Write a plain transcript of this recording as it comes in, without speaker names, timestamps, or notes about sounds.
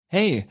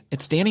Hey,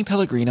 it's Danny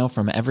Pellegrino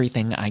from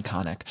Everything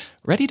Iconic.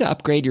 Ready to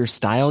upgrade your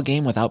style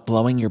game without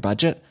blowing your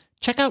budget?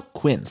 Check out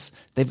Quince.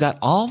 They've got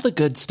all the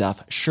good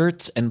stuff,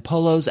 shirts and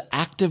polos,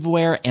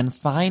 activewear, and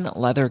fine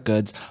leather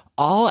goods,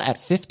 all at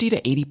 50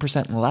 to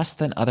 80% less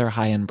than other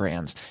high-end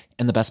brands.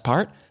 And the best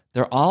part?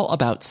 They're all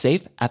about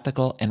safe,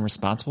 ethical, and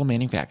responsible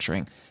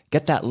manufacturing.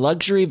 Get that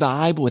luxury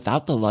vibe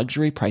without the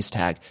luxury price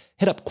tag.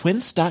 Hit up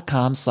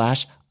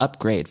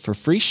quince.com/upgrade for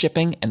free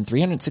shipping and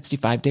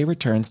 365-day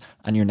returns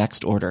on your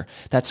next order.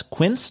 That's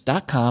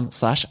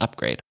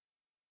quince.com/upgrade.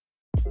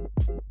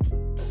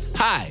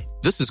 Hi,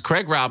 this is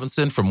Craig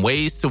Robinson from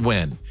Ways to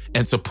Win,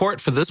 and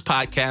support for this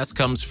podcast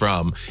comes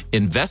from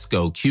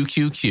Invesco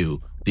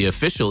QQQ, the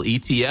official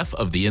ETF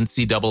of the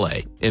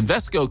NCAA.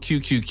 Invesco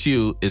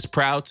QQQ is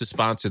proud to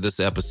sponsor this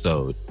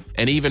episode,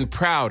 and even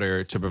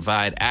prouder to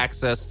provide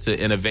access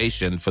to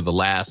innovation for the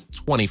last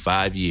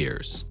 25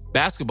 years.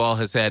 Basketball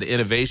has had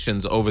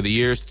innovations over the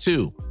years,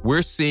 too.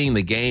 We're seeing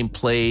the game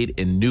played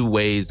in new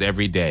ways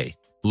every day.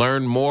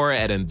 Learn more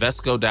at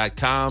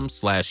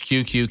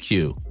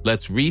Invesco.com/QQQ.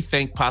 Let's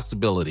rethink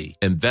possibility.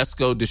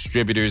 Invesco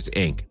Distributors,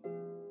 Inc.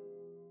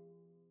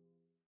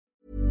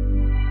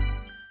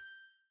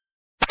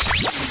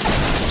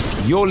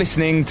 You're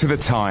listening to The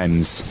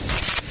Times.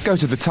 Go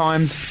to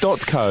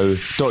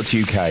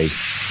thetimes.co.uk.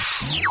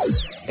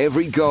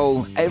 Every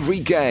goal, every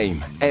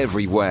game,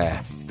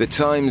 everywhere. The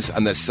Times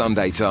and the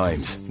Sunday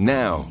Times.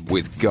 Now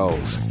with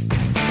goals.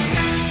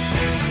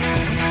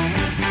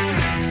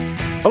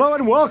 Hello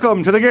and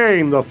welcome to The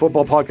Game, the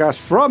football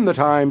podcast from The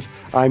Times.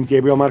 I'm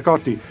Gabriel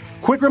Marcotti.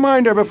 Quick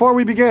reminder before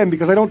we begin,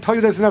 because I don't tell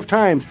you this enough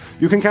times,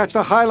 you can catch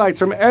the highlights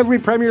from every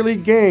Premier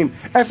League game,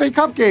 FA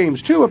Cup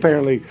games too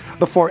apparently,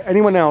 before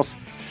anyone else,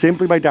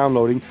 simply by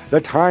downloading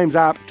the Times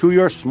app to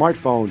your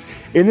smartphone.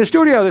 In the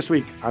studio this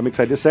week, I'm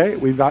excited to say,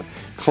 we've got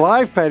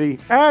Clive Petty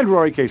and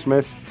Rory K.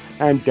 Smith,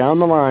 and down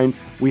the line,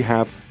 we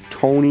have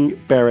Tony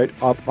Barrett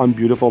up on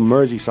beautiful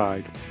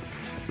Merseyside.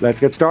 Let's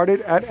get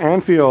started at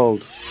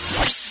Anfield.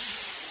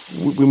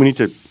 We need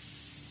to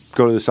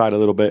go to the side a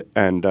little bit,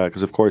 and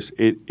because of course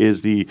it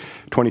is the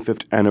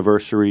 25th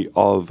anniversary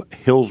of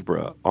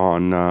Hillsborough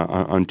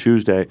on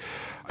Tuesday.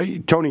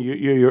 Tony,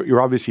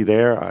 you're obviously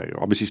there. I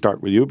obviously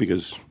start with you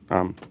because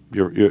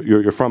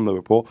you're from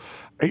Liverpool.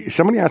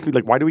 Somebody asked me,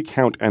 like, why do we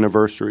count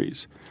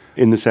anniversaries?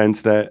 In the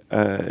sense that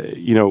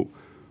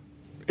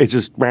it's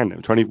just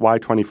random. Why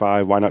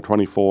 25? Why not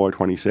 24?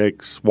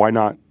 26? Why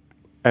not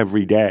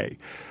every day?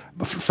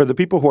 For the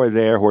people who are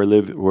there, who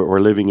are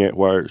living it,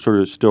 who are sort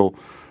of still,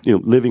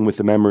 living with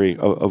the memory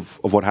of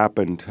what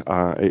happened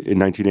in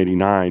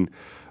 1989,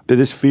 did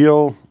this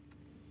feel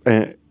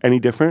any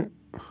different?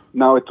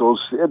 No, it does.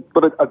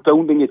 But I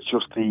don't think it's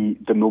just the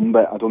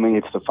number. I don't think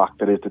it's the fact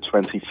that it's the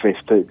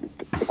 25th.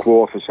 The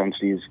quarter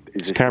essentially is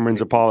it's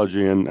Cameron's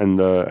apology and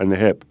the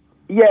hip.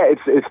 Yeah,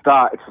 it's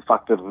that. It's the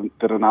fact that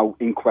there are now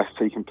inquests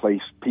taking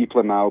place.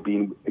 People are now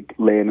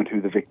learning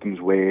who the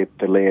victims were.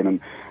 They're learning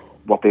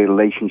what their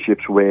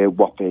relationships were,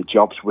 what their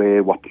jobs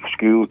were, what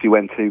schools they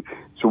went to.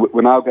 So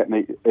we're now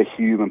getting a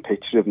human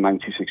picture of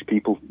 96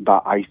 people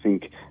that I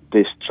think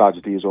this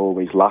tragedy has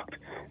always lacked.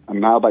 And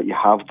now that you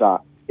have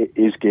that, it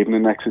is giving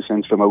an extra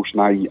sense of emotion.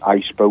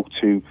 I spoke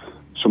to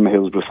some of the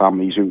Hillsborough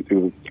families who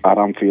were at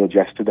Anfield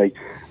yesterday,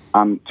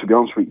 and to be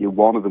honest with you,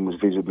 one of them was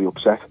visibly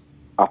upset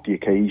at the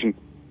occasion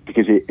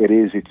because it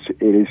is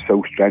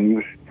so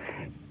strenuous.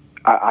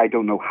 I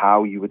don't know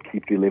how you would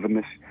keep reliving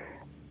this.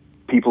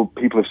 People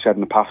have said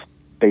in the past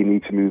they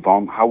need to move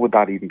on. How would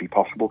that even be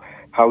possible?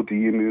 How do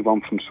you move on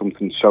from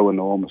something so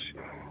enormous,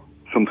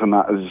 something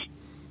that has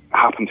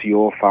happened to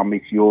your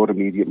family, to your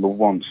immediate loved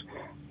ones,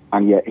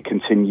 and yet it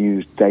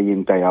continues day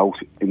in, day out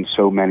in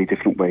so many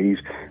different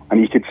ways? And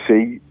you could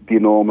see the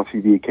enormity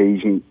of the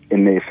occasion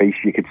in their face.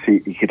 You could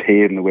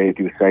hear in the way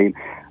they were saying,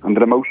 and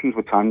their emotions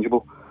were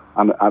tangible.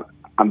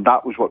 And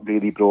that was what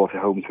really brought it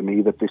home to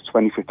me, that this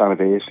 25th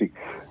anniversary,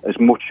 as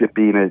much as it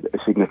being a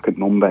significant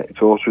number,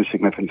 it's also a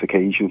significant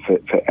occasion for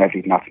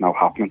everything that's now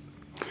happening.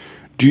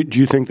 Do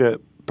you think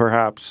that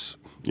perhaps,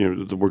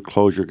 the word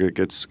closure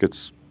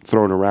gets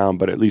thrown around,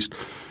 but at least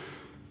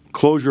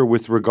closure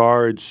with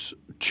regards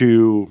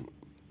to,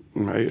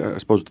 I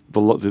suppose,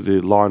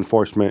 the law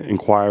enforcement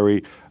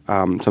inquiry,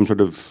 some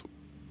sort of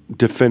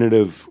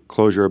definitive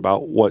closure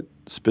about what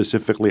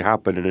specifically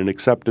happened and an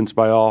acceptance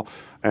by all,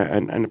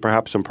 and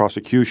perhaps some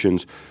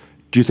prosecutions.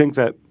 Do you think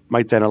that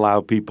might then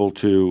allow people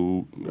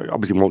to,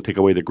 obviously won't take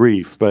away the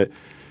grief, but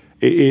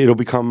it'll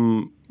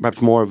become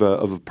perhaps more of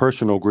a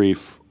personal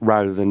grief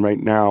rather than right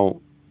now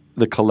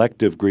the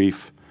collective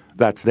grief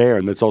that's there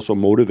and that's also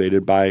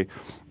motivated by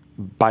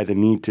the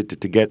need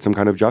to get some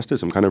kind of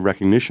justice, some kind of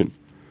recognition?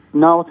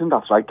 No, I think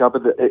that's right, Gab.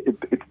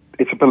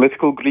 It's a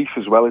political grief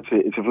as well.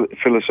 It's a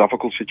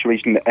philosophical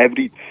situation.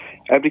 Every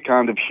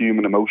kind of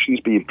human emotion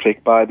is being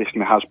pricked by this,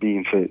 and it has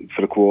been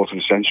for a quarter of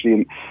a century.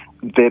 And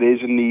there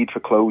is a need for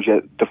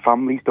closure. The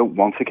families don't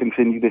want to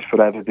continue this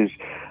forever.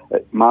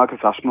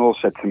 Margaret Aspinall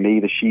said to me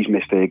that she's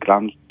missed her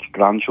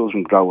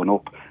grandchildren growing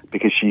up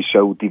because she's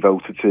so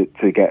devoted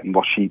to getting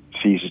what she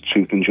sees as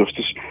truth and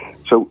justice.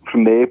 So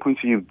from their point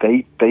of view,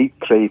 they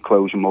crave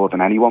closure more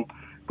than anyone,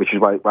 which is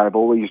why I've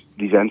always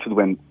resented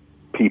when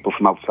people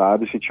from outside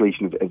the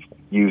situation have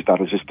used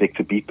that as a stick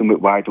to beat them with.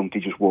 Why don't they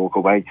just walk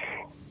away?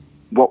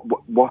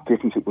 What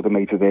difference it would have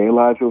made to their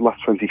lives over the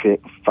last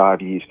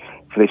 25 years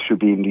for this to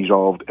be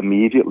resolved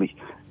immediately?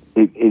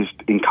 It is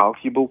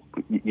incalculable.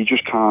 You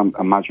just can't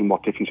imagine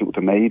what difference it would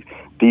have made.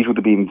 These would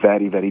have been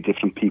very, very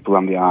different people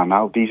than they are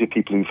now. These are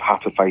people who've had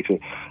to fight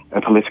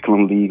a political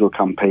and legal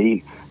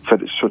campaign for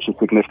such a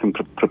significant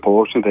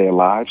proportion of their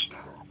lives.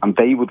 And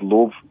they would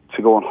love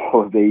to go on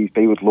holidays.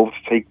 They would love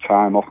to take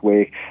time off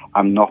work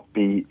and not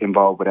be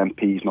involved with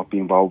MPs, not be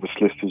involved with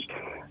solicitors.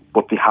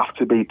 But they have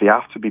to be. They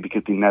have to be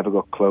because they never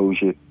got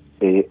closure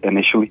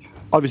initially.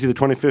 Obviously, the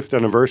 25th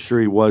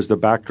anniversary was the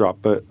backdrop,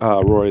 but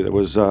Rory, there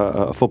was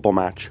a football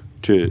match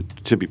to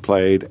be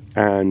played,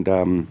 and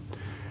I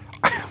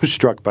was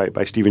struck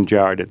by Stephen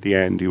Gerrard at the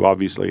end, who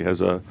obviously has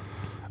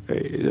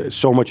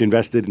so much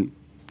invested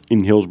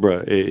in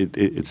Hillsborough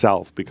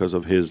itself because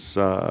of his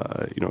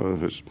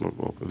of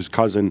his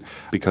cousin,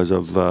 because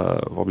of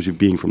obviously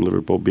being from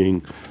Liverpool,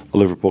 being a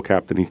Liverpool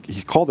captain.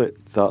 He called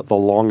it the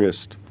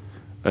longest.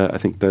 I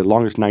think the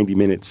longest 90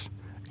 minutes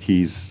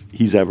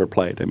he's ever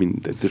played. I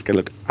mean, this guy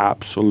looked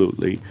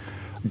absolutely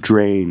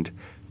drained.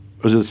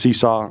 Was it a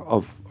seesaw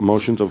of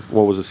emotions?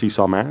 What was a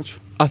seesaw match?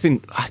 I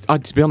think,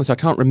 to be honest, I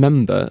can't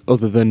remember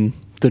other than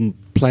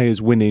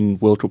players winning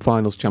World Cup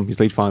finals, Champions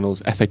League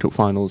finals, FA Cup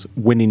finals,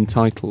 winning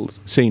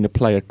titles, seeing a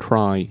player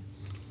cry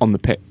on the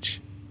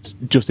pitch.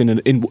 Just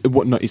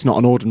it's not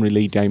an ordinary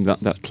league game.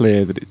 That's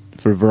clear. That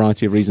for a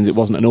variety of reasons, it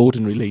wasn't an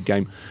ordinary league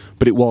game,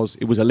 but it was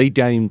a league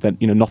game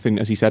that nothing,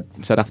 as he said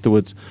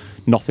afterwards,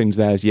 nothing's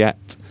theirs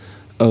yet.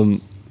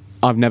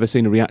 I've never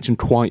seen a reaction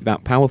quite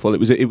that powerful.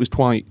 It was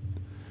quite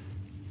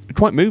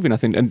moving, I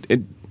think,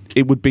 and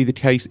it would be the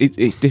case.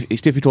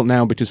 It's difficult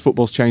now because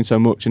football's changed so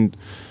much, and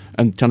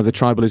kind of the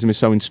tribalism is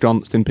so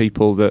ensconced in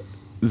people that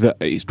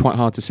it's quite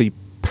hard to see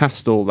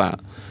past all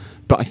that.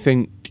 But I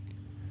think,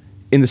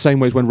 in the same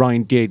ways when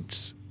Ryan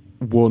Giggs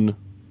won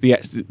the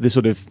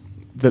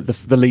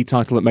league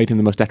title that made him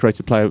the most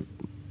decorated player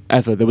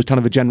ever, there was kind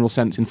of a general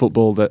sense in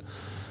football that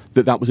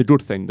was a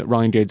good thing, that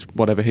Ryan Giggs,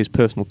 whatever his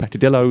personal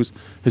peccadillos,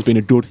 has been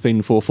a good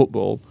thing for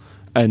football,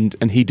 and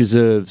he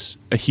deserves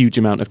a huge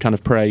amount of kind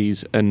of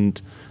praise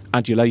and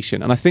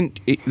adulation. And I think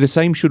the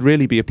same should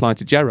really be applied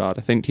to Gerrard.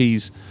 I think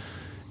he's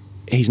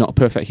not a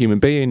perfect human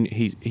being,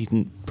 he's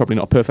probably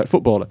not a perfect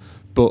footballer,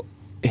 but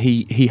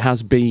he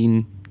has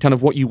been kind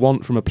of what you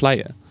want from a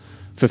player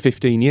for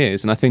 15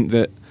 years. And I think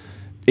that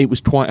it was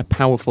quite a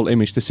powerful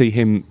image to see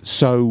him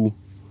so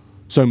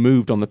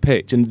moved on the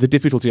pitch. And the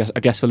difficulty, I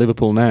guess, for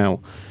Liverpool now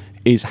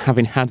is,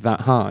 having had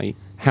that high,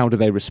 how do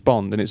they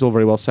respond? And it's all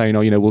very well saying,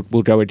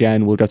 we'll go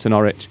again, we'll go to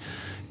Norwich.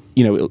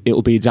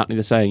 It'll be exactly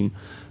the same.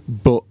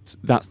 But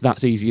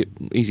that's easier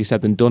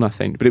said than done, I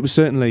think. But it was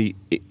certainly,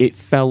 it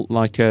felt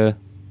like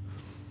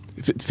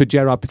for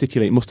Gerrard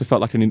particularly, it must have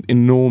felt like an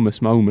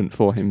enormous moment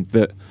for him,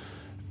 that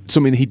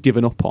something that he'd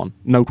given up on,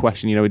 no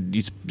question.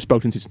 He'd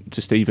spoken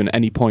to Stephen at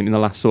any point in the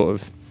last sort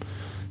of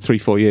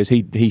 3-4 years.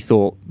 He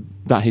thought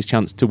that his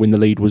chance to win the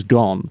league was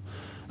gone,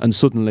 and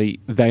suddenly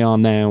they're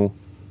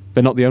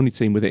not the only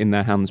team with it in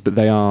their hands, but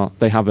they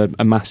have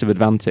a massive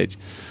advantage,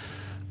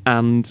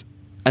 and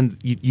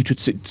you could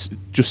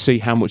just see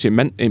how much it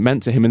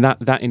meant to him, and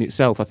that in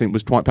itself, I think,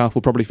 was quite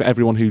powerful, probably for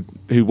everyone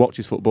who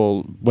watches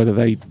football, whether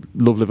they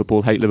love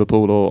Liverpool, hate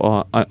Liverpool,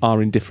 or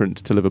are indifferent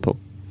to Liverpool.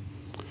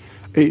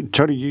 Hey,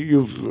 Tony,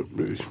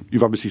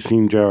 you've obviously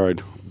seen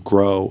Gerrard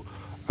grow.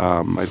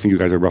 I think you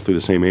guys are roughly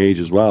the same age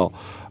as well.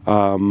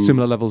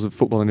 Similar levels of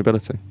footballing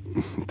ability.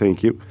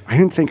 Thank you. I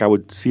didn't think I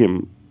would see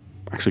him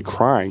actually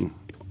crying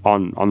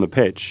on the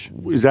pitch.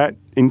 Is that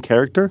in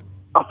character?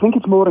 I think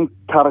it's more in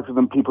character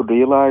than people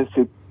realise.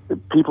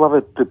 People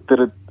there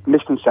are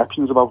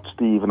misconceptions about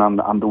Stephen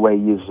and the way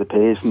he is as a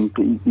person.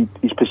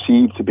 He's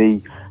perceived to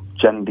be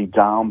generally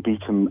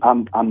downbeat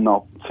and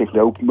not particularly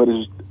open with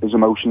his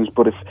emotions.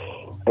 But if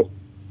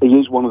he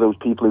is one of those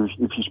people who,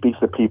 if you speak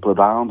to the people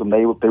around him,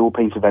 they will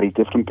paint a very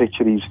different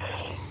picture.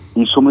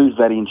 He's someone who's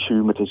very in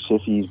tune with his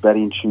city. He's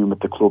very in tune with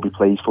the club he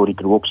plays for. He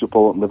grew up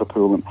supporting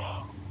Liverpool, and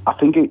I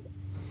think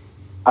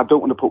I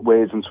don't want to put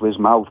words into his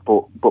mouth,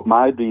 but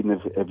my reading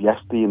of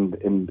yesterday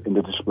in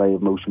the display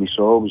of emotion we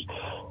saw was,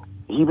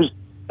 he was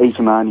 8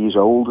 or 9 years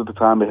old at the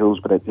time of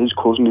Hillsborough. His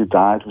cousin who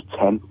died was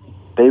 10.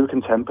 They were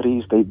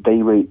contemporaries.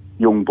 They were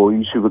young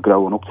boys who were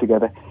growing up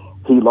together.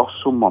 He lost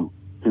someone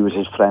who was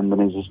his friend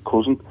and his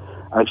cousin.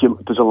 And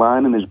there's a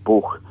line in his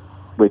book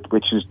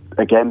which has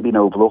again been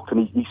overlooked,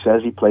 and he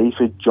says he plays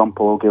for John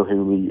Paul Gill,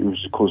 who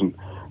was his cousin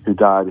who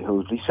died at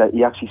Hillsborough.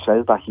 He actually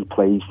says that he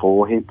played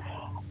for him,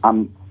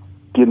 and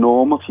the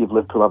enormity of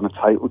Liverpool having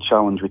a title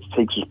challenge, which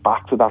takes us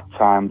back to that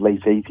time,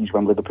 late 80s,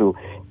 when Liverpool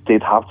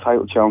did have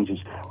title challenges,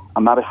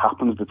 and that it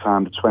happened at the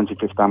time, the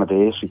 25th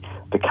anniversary.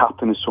 The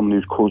captain is someone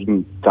whose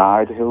cousin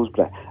died at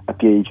Hillsborough at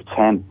the age of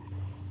 10.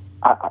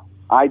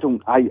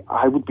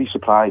 I would be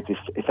surprised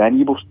if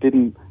any of us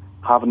didn't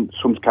having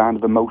some kind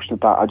of emotion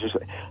at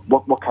that.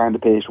 What kind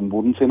of person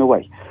wouldn't, in a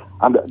way?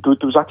 And there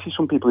was actually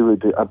some people who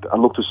I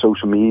looked at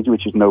social media,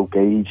 which is no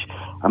gauge,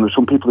 and there were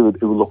some people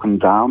who were looking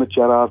down at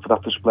Gerrard for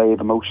that display of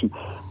emotion.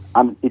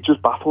 And it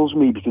just baffles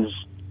me, because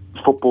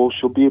football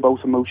should be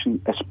about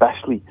emotion,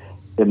 especially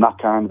in that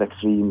kind of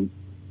extreme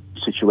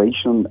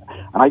situation.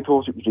 And I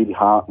thought it was really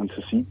heartening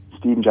to see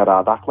Steven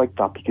Gerrard act like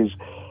that, because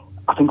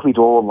I think we'd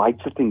all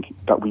like to think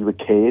that we would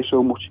care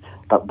so much,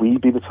 that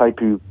we'd be the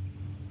type who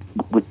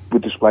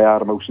would display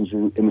our emotions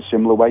in a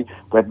similar way,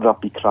 whether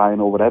that be crying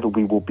or whatever.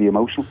 We will be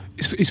emotional.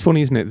 It's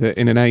funny, isn't it, that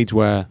in an age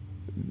where,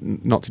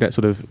 not to get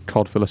sort of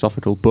cod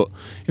philosophical, but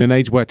in an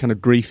age where kind of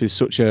grief is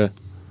such a,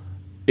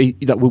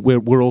 that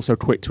we're also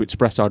quick to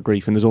express our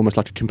grief, and there's almost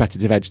like a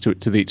competitive edge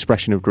to the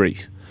expression of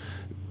grief,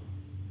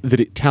 that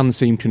it can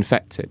seem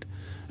confected.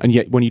 And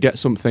yet when you get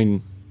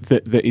something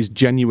that is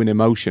genuine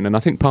emotion, and I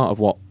think part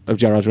of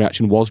Gerrard's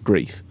reaction was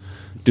grief,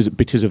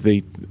 because of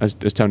the, as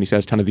Tony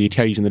says, kind of the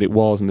occasion that it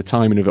was and the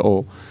timing of it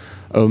all,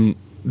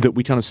 that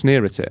we kind of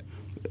sneer at it.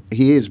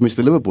 He is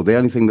Mr. Liverpool. The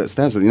only thing that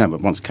stands for,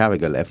 but once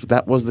Carragher left,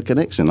 that was the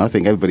connection. I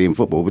think everybody in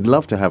football would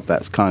love to have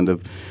that kind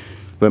of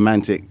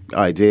romantic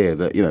idea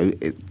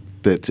that,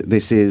 that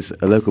this is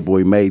a local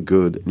boy made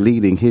good,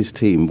 leading his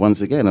team once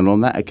again. And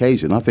on that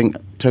occasion, I think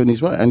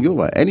Tony's right, and you're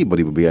right.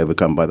 Anybody would be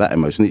overcome by that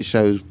emotion. It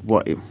shows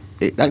what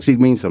it actually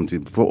means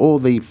something. For all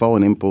the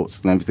foreign imports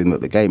and everything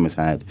that the game has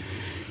had,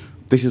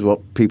 this is what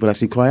people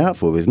actually cry out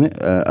for, isn't it?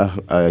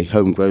 A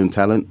homegrown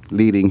talent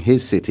leading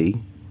his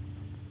city,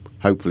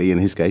 hopefully in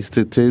his case,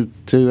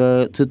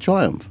 to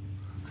triumph.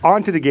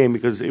 On to the game,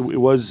 because it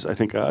was, I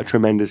think, a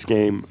tremendous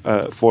game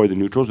for the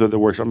neutrals. There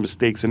were some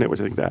mistakes in it, which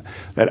I think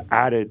that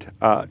added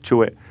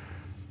to it.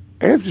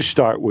 I have to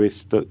start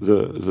with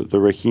the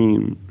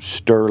Raheem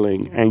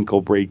Sterling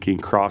ankle-breaking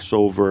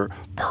crossover,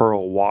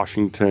 Pearl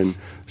Washington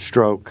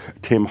stroke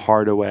Tim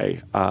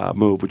Hardaway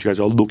move, which you guys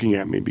are looking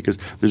at me because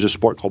there's a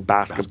sport called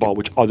basketball,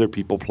 which other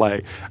people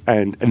play,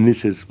 and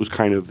this was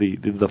kind of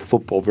the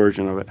football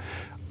version of it.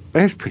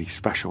 It's pretty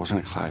special,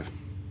 wasn't it, Clive?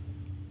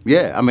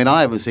 Yeah,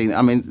 I haven't seen.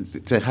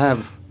 To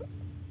have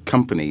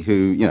company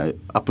who,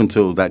 up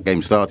until that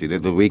game started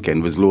at the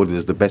weekend, was lauded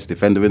as the best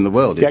defender in the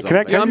world. Yeah, can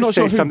I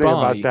say something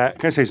about that?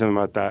 Can I say something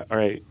about that? All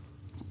right.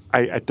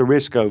 At the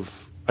risk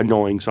of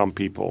annoying some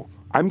people,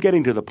 I'm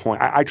getting to the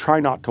point. I try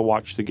not to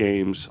watch the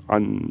games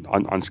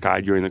on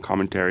Sky during the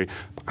commentary,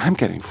 but I'm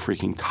getting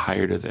freaking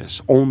tired of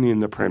this. Only in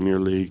the Premier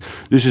League.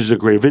 This is a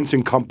great.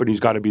 Vincent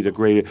Kompany's got to be the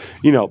greatest.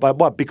 But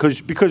what?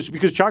 Because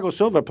Thiago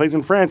Silva plays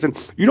in France and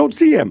you don't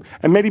see him,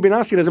 and Mehdi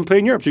Benassi doesn't play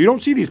in Europe, so you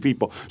don't see these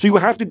people. So you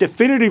have to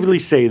definitively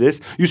say this.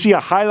 You see a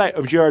highlight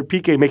of Gerard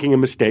Piqué making a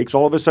mistake,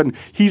 so all of a sudden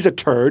he's a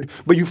turd,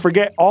 but you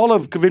forget all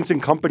of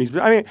Vincent Kompany's.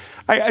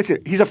 I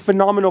said he's a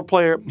phenomenal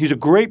player. He's a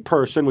great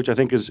person, which I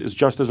think is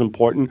just as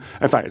important.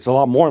 In fact, it's a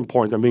lot more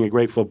important than being a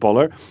great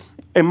footballer.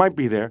 It might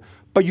be there,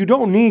 but you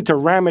don't need to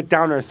ram it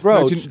down our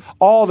throats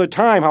all the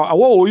time.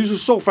 Whoa, he's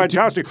just so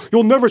fantastic.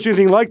 You'll never see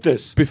anything like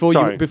this. Before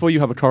you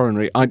have a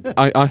coronary,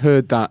 I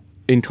heard that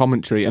in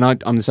commentary, and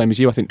I'm the same as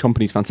you. I think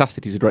Kompany's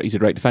fantastic. He's a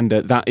great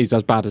defender. That is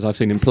as bad as I've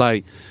seen him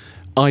play.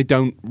 I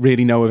don't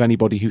really know of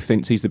anybody who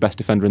thinks he's the best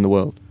defender in the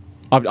world.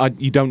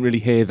 You don't really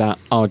hear that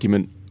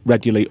argument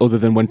regularly, other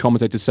than when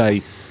commentators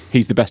say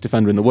he's the best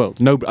defender in the world.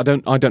 No, I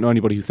don't know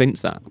anybody who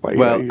thinks that.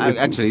 Well,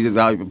 actually,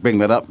 I bring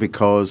that up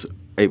because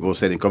it was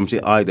said in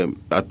commentary. I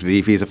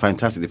believe he's a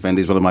fantastic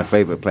defender. He's one of my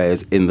favourite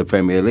players in the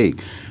Premier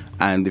League.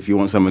 And if you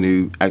want someone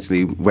who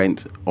actually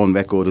went on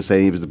record as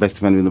saying he was the best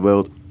defender in the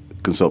world,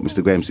 consult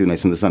Mr. Graham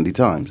Souness in the Sunday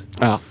Times.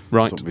 Ah,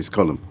 right. Top of his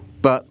column.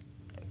 But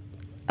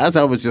as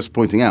I was just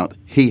pointing out,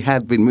 he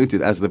had been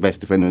mooted as the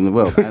best defender in the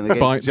world. by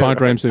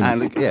Graham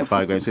Souness.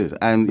 By Graham Souness.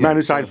 And man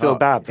who signed Phil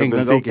Babb from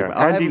Benfica.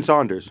 And Dean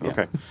Saunders. Yeah.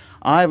 Okay.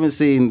 I haven't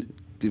seen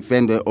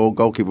defender or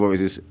goalkeeper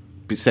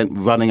be sent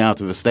running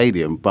out of a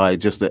stadium by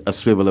just a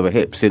swivel of a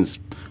hip since,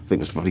 I think it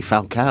was probably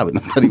Falcao in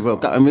the bloody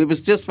World Cup. It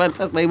was just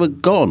fantastic. They were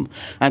gone.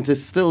 And to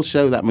still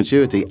show that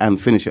maturity and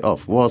finish it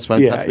off was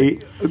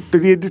fantastic.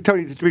 Yeah,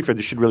 Tony, to be fair,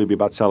 this should really be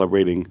about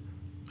celebrating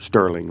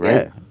Sterling, right?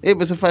 Yeah, it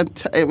was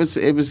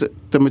it was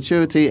the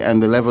maturity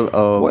and the level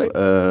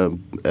of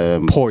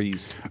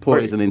poise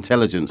and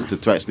intelligence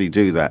to actually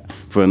do that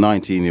for a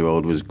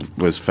 19-year-old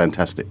was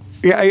fantastic.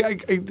 Yeah,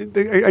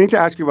 I need to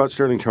ask you about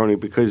Sterling, Tony,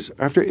 because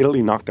after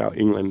Italy knocked out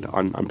England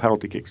on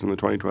penalty kicks in the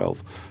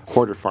 2012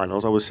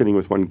 quarterfinals, I was sitting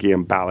with one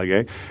Guillaume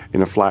Balaguer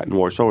in a flat in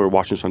Warsaw. We were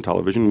watching this on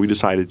television. We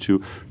decided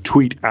to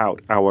tweet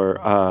out our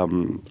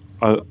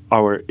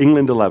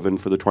England 11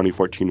 for the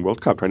 2014 World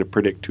Cup, trying to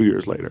predict 2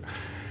 years later.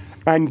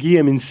 And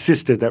Guillaume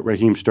insisted that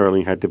Raheem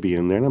Sterling had to be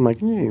in there. And I'm like,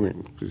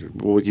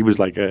 well, he was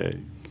like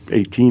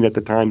 18 at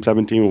the time,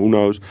 17, who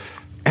knows.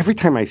 Every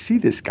time I see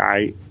this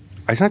guy,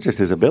 it's not just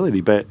his ability,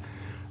 but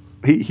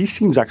he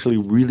seems actually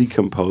really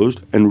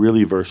composed and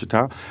really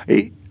versatile.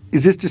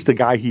 Is this just the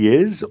guy he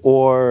is,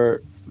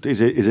 or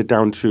is it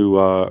down to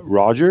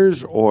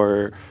Rodgers?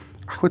 Or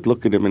I would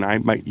look at him and I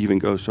might even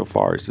go so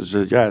far as to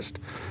suggest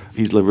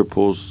he's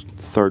Liverpool's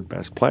third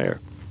best player.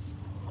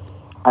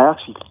 I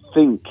actually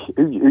think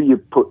who you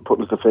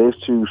put as the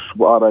first two,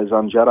 Suarez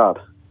and Gerrard.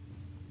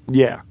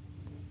 Yeah.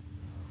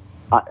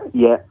 I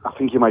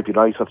think you might be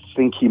right. I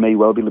think he may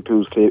well be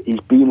Liverpool's clear. He's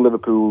been in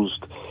Liverpool's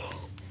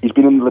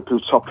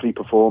top 3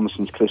 performers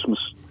since Christmas.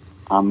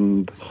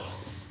 And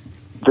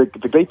the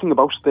great thing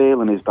about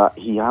Sterling is that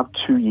he had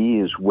 2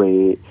 years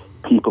where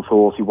people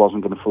thought he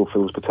wasn't going to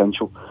fulfil his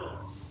potential,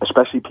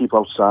 especially people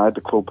outside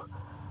the club.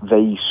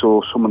 They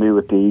saw someone who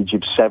at the age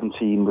of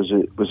 17 was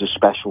a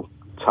special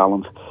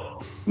talent,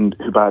 and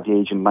who by the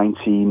age of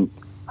 19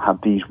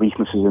 had these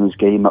weaknesses in his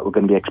game that were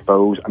going to be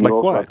exposed. And like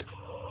what?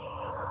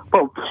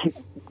 Well,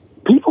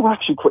 people were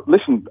actually quite...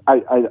 Listen,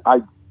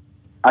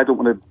 I don't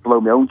want to blow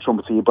my own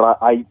trumpet here, but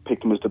I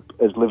picked him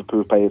as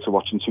Liverpool player to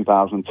watch in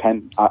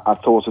 2010. I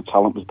thought the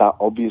talent was that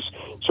obvious.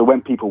 So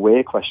when people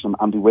were questioning him,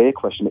 and they were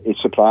questioning it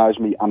surprised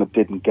me, and I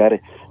didn't get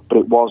it. But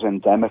it was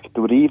endemic.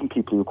 There were even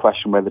people who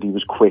questioned whether he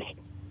was quick.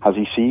 Has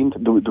he seemed?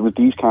 There were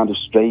these kind of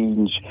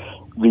strange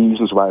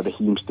reasons why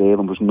Raheem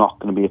Sterling was not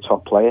going to be a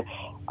top player.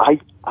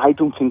 I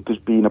don't think there's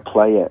been a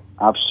player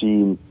I've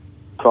seen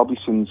probably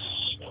since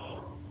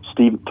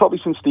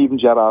Steven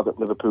Gerrard at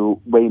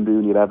Liverpool, Wayne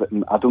Rooney at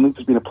Everton. I don't think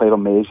there's been a player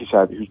on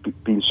Merseyside who's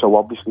been so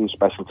obviously a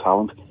special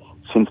talent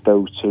since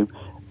those two.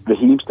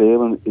 Raheem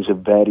Sterling is a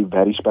very,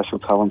 very special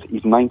talent.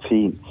 He's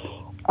 19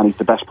 and he's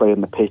the best player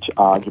in the pitch,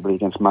 arguably,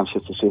 against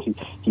Manchester City.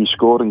 He's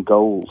scoring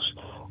goals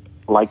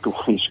like the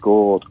one he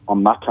scored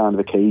on that kind of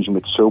occasion,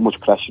 with so much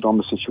pressure on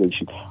the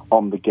situation,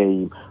 on the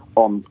game,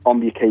 on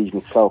the occasion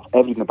itself,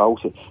 everything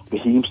about it.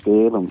 Raheem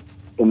Sterling,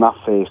 in that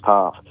first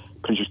half,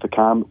 produced the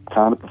kind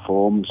of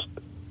performance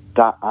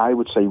that I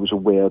would say was a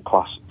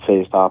world-class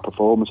first-half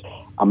performance.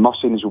 I'm not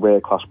saying he's a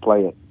world-class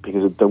player,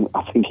 because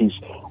I think he's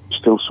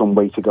still some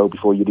way to go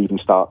before you'd even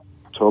start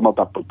talking about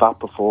that. But that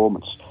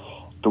performance,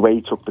 the way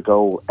he took the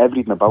goal,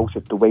 everything about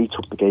it, the way he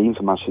took the game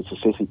to Manchester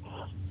City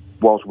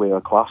was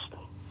world-class.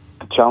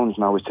 The challenge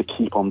now is to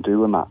keep on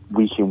doing that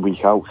week in,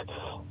 week out.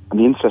 And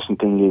the interesting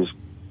thing is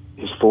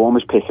his form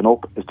is picking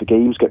up. As the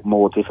games get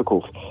more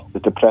difficult,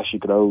 as the pressure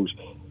grows,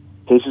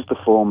 his is the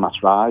form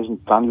that's rising.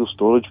 Daniel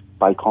Sturridge,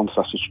 by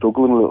contrast, is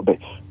struggling a little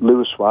bit.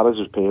 Luis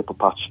Suarez's purple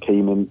patch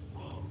came in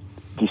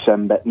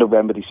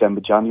November,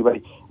 December,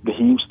 January.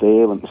 Raheem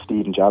Sterling and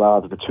Steven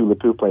Gerrard are the two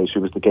Liverpool players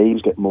who, as the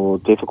games get more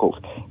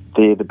difficult,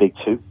 they're the big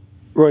two.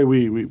 Roy,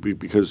 we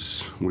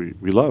because we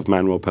love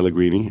Manuel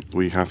Pellegrini,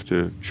 we have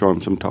to show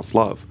him some tough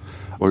love.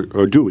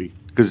 Or do we?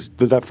 Because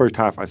that first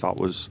half, I thought,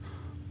 was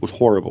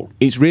horrible.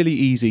 It's really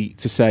easy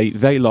to say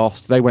they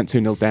lost, they went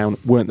 2-0 down,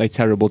 weren't they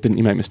terrible, didn't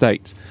you make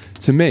mistakes?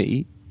 To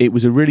me, it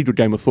was a really good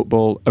game of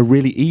football, a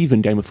really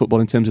even game of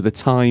football in terms of the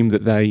time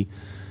that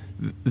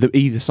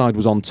either side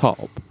was on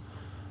top.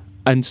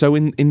 And so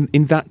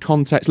in that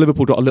context,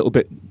 Liverpool got a little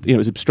bit, it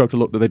was a stroke of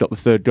luck that they got the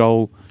third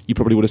goal. You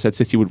probably would have said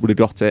City would have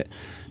got it.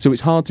 So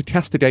it's hard to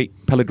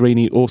castigate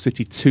Pellegrini or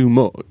City too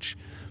much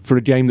for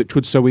a game that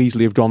could so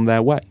easily have gone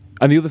their way.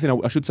 And the other thing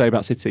I should say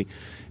about City,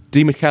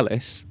 Di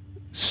Michelis,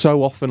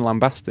 so often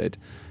lambasted,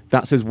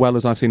 that's as well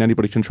as I've seen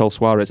anybody control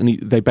Suarez, and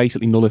they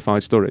basically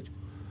nullified Sturridge.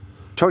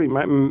 Tony,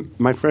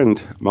 my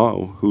friend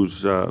Mo,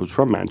 who's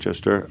from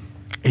Manchester,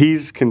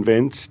 he's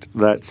convinced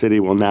that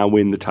City will now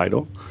win the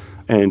title,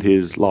 and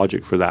his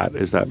logic for that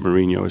is that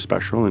Mourinho is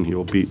special and he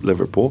will beat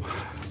Liverpool.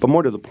 But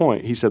more to the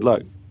point, he said,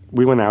 look,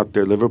 we went out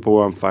there, Liverpool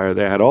were on fire,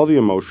 they had all the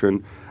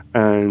emotion,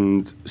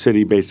 and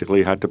City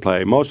basically had to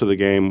play most of the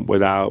game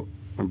without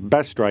their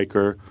best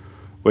striker,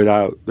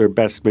 without their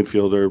best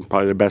midfielder,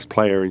 probably their best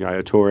player in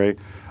Yaya Toure,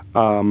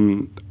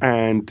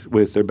 and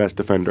with their best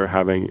defender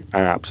having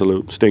an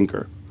absolute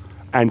stinker.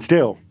 And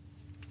still,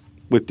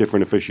 with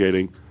different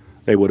officiating,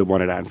 they would have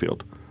won at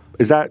Anfield.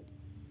 Is that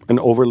an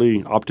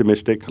overly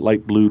optimistic,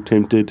 light blue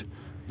tinted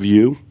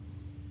view?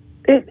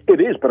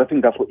 It is, but I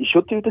think that's what you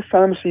should do this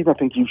time, Stephen. I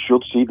think you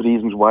should see the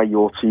reasons why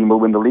your team will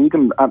win the league.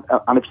 And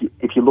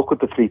if you look at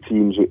the three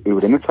teams who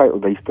are in the title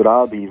race, there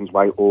are reasons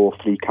why all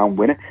three can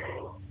win it.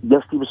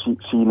 Yes, they were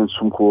seen in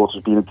some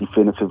quarters being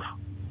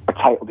a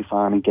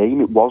title-defining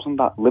game. It wasn't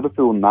that.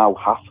 Liverpool now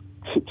have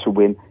to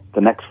win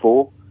the next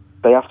four.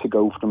 They have to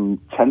go from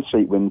 10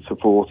 straight wins to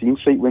 14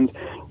 straight wins.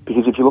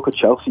 Because if you look at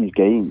Chelsea's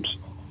games,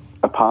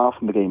 apart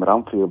from the game at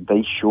Anfield,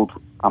 they should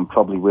and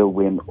probably will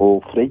win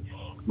all three.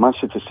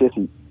 Manchester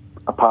City,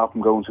 apart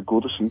from going to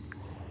Goodison,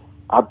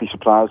 I'd be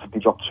surprised if they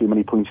dropped too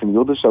many points in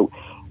the others. So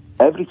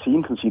every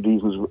team can see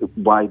reasons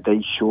why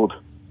they should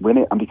win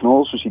it, and they can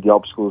also see the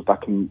obstacles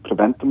that can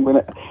prevent them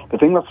winning it. The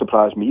thing that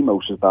surprised me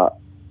most is that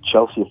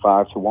Chelsea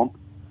are 5-1,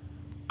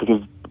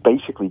 because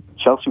basically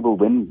Chelsea will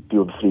win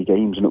the other three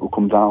games and it will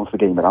come down to the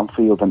game at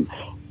Anfield, and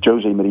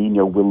Jose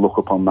Mourinho will look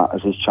upon that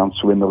as his chance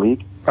to win the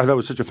league. I thought it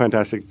was such a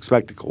fantastic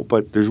spectacle,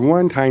 but there's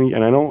one tiny,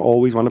 and I don't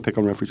always want to pick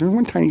on referees, there's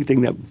one tiny thing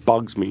that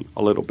bugs me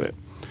a little bit,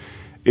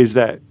 is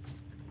that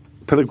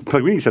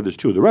Pellegrini said this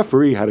too, the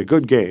referee had a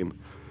good game,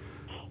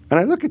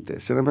 and I look at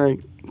this and I'm like,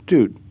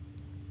 dude,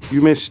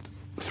 you missed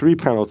 3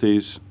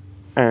 penalties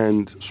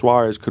and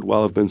Suarez could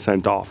well have been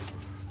sent off.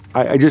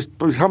 I just,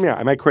 help me out,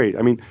 am I crazy?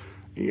 I mean,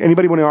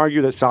 anybody want to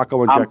argue that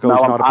Sacco and Dzeko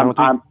is not a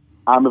penalty?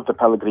 I'm of the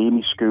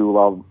Pellegrini school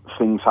of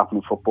things happen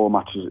in football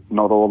matches,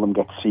 not all of them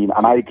get seen.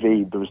 And I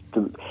agree,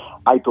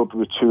 I thought there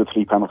were 2 or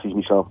 3 penalties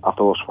myself. I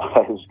thought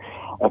Suarez,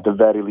 at the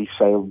very least,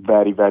 sailed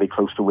very, very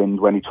close to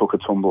wind when he took a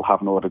tumble,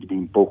 having already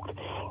been booked.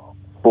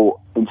 But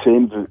in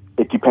terms of,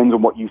 it depends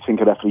on what you think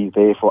a referee is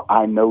there for.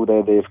 I know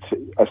they're there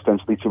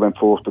ostensibly to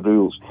enforce the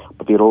rules,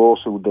 but they're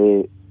also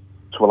there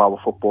to allow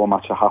a football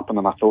match to happen,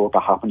 and I thought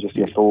that happened just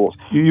thought.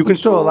 You can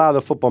still allow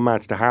the football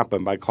match to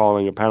happen by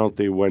calling a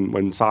penalty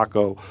when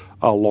Sacco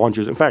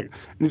launches. In fact,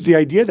 the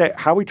idea that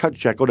how we touch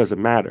Dzeko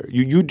doesn't matter.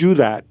 You do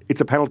that,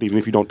 it's a penalty even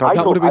if you don't touch.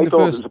 That would have been the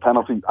first. It was a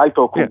penalty. I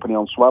thought Company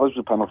on Suarez was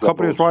a penalty.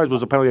 Company on Suarez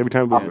was a penalty every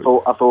time. I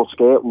thought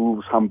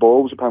Skert's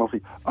handball was a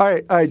penalty. All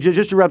right,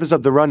 just to wrap this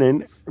up, the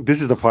run-in.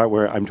 This is the part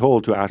where I'm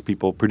told to ask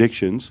people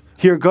predictions.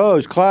 Here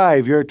goes,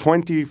 Clive, your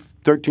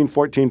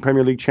 2013-14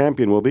 Premier League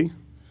champion will be.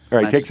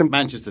 All right, take some.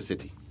 Manchester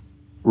City.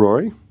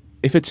 Rory?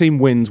 If a team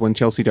wins when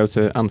Chelsea go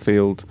to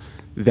Anfield,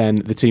 then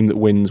the team that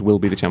wins will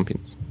be the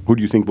champions. Who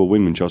do you think will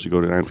win when Chelsea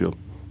go to Anfield?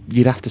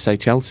 You'd have to say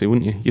Chelsea,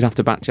 wouldn't you? You'd have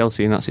to back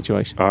Chelsea in that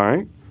situation. All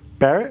right.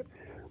 Barrett?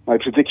 My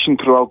prediction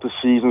throughout the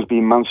season has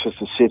been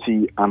Manchester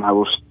City, and I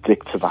will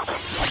stick to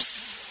that.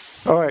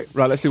 All right.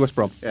 Right, let's do West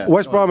Brom. Yeah.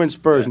 West Brom and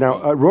Spurs.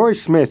 Now, Rory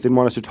Smith didn't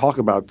want us to talk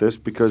about this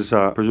because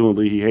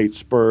presumably he hates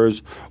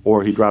Spurs,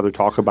 or he'd rather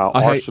talk about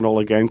Arsenal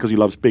again because he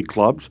loves big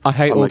clubs. I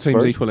hate all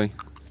teams equally.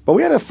 But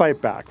we had to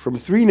fight back from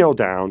 3-0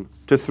 down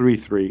to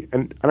 3-3.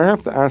 And I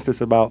have to ask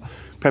this about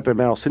Pepe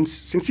Mel.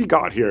 Since he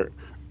got here,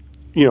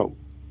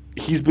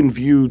 he's been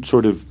viewed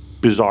sort of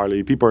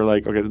bizarrely. People are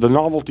like, okay, the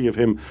novelty of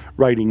him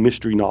writing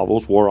mystery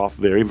novels wore off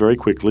very, very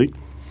quickly.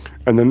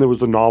 And then there was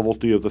the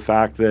novelty of the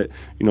fact that,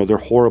 they're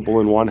horrible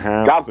in one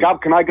half.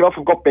 Gab, can I get off?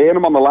 I've got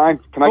Burnham on the line.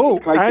 Can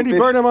I Andy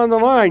Burnham on the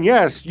line.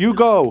 Yes, you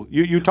go.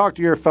 You talk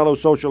to your fellow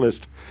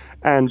socialist.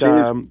 And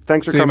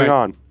thanks for coming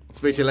on.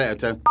 Speak to you later,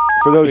 Tim.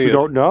 For those who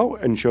don't know,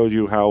 and shows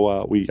you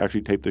how we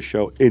actually tape the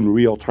show in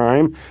real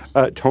time,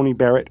 Tony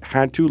Barrett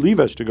had to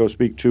leave us to go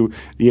speak to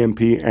the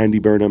MP, Andy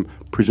Burnham,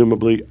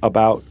 presumably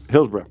about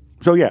Hillsborough.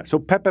 So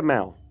Pepe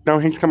Mel. Now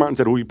he's come out and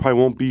said, he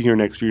probably won't be here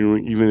next year,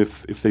 even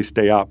if they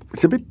stay up.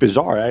 It's a bit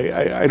bizarre.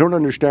 I don't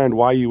understand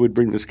why you would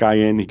bring this guy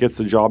in. He gets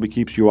the job, he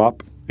keeps you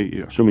up,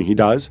 assuming he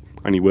does,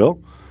 and he will.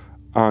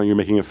 You're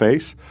making a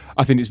face.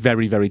 I think it's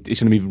very, very. It's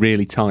going to be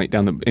really tight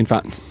down. In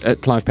fact,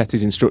 at Clive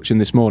Petty's instruction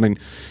this morning,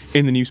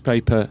 in the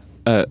newspaper,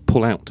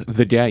 pull out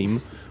the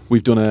game.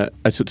 We've done a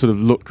sort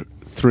of look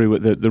through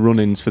at the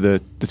run-ins for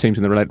the teams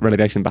in the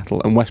relegation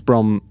battle, and West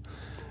Brom.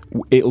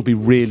 It'll be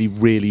really,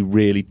 really,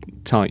 really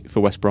tight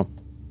for West Brom.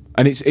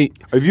 And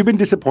Have you been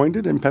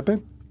disappointed in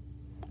Pepe?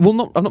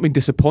 Well, I've not been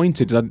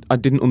disappointed. I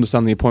didn't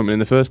understand the appointment in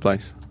the first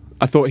place.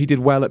 I thought he did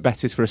well at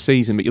Betis for a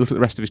season, but you look at the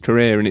rest of his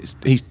career, and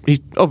he's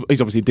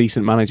obviously a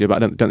decent manager, but I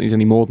don't think he's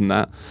any more than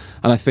that.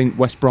 And I think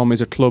West Brom is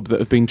a club that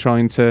have been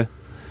trying to.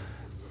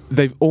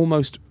 They've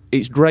almost.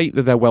 It's great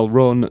that they're well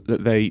run,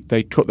 that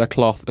they cut their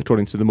cloth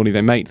according to the money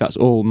they make. That's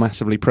all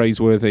massively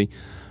praiseworthy.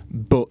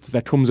 But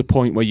there comes a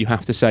point where you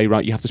have to say,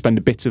 right, you have to spend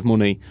a bit of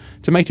money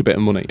to make a bit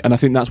of money, and I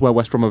think that's where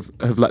West Brom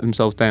have let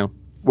themselves down.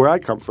 Where I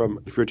come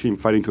from, if you're a team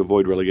fighting to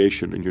avoid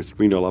relegation and you're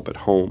 3-0 up at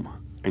home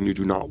and you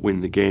do not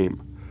win the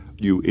game,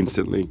 you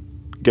instantly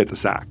get the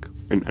sack.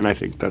 And I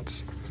think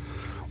that's,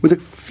 with a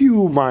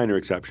few minor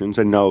exceptions,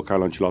 and no,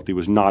 Carlo Ancelotti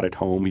was not at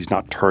home. He's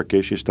not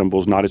Turkish.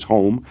 Istanbul's not his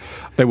home.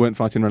 They weren't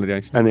fighting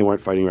relegation. And they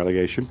weren't fighting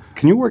relegation.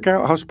 Can you work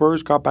out how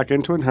Spurs got back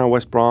into it and how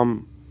West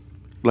Brom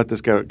let this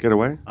get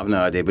away? I've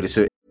no idea, but it's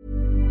a...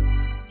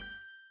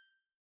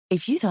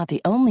 If you thought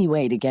the only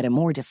way to get a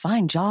more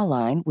defined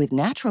jawline with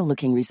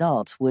natural-looking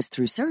results was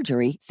through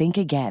surgery, think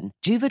again.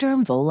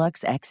 Juvederm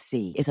Volux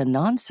XC is a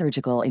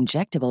non-surgical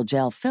injectable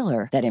gel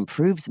filler that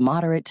improves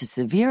moderate to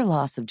severe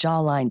loss of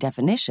jawline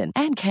definition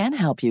and can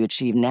help you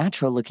achieve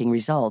natural-looking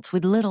results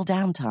with little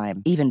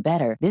downtime. Even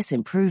better, this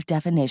improved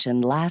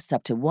definition lasts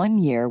up to 1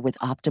 year with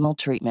optimal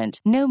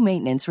treatment. No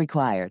maintenance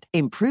required.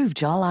 Improve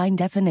jawline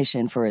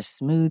definition for a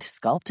smooth,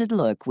 sculpted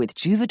look with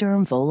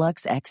Juvederm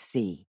Volux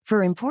XC.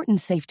 For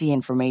important safety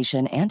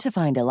information and to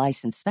find a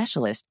licensed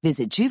specialist,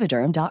 visit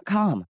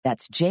Juvederm.com.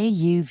 That's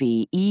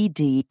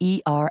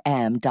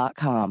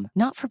JUVEDERM.com.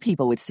 Not for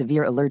people with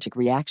severe allergic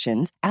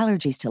reactions,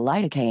 allergies to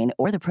lidocaine,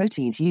 or the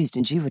proteins used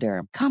in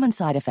Juvederm. Common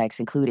side effects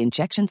include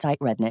injection site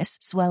redness,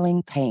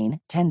 swelling,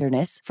 pain,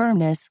 tenderness,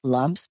 firmness,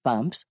 lumps,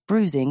 bumps,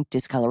 bruising,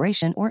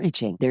 discoloration, or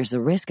itching. There's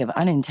a risk of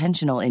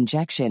unintentional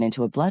injection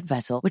into a blood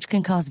vessel, which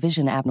can cause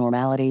vision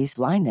abnormalities,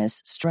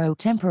 blindness, stroke,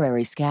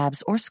 temporary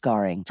scabs, or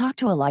scarring. Talk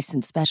to a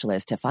licensed specialist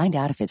to find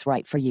out if it's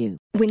right for you.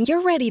 When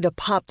you're ready to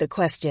pop the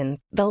question,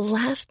 the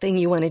last thing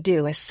you want to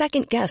do is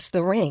second-guess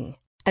the ring.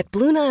 At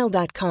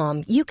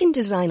BlueNile.com, you can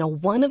design a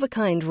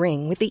one-of-a-kind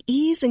ring with the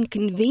ease and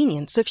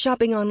convenience of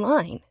shopping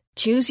online.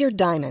 Choose your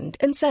diamond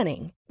and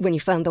setting. When you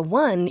find the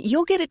one,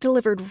 you'll get it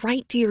delivered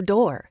right to your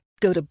door.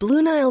 Go to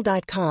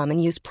BlueNile.com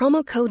and use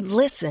promo code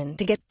LISTEN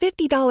to get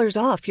 $50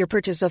 off your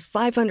purchase of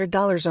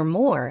 $500 or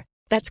more.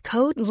 That's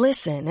code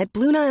LISTEN at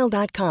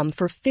BlueNile.com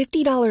for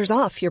 $50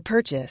 off your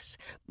purchase.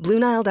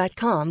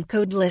 BlueNile.com,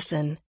 code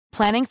LISTEN.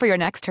 Planning for your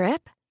next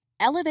trip?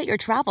 elevate your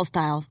travel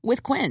style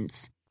with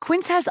Quince.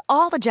 Quince has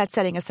all the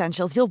jet-setting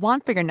essentials you'll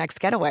want for your next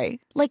getaway,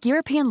 like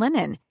European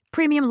linen,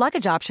 premium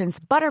luggage options,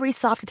 buttery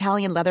soft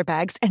Italian leather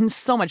bags, and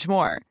so much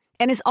more.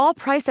 And is all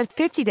priced at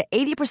 50 to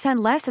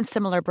 80% less than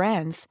similar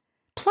brands.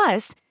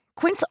 Plus,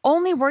 Quince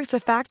only works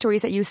with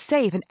factories that use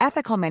safe and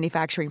ethical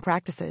manufacturing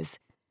practices.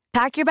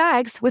 Pack your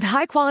bags with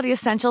high-quality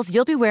essentials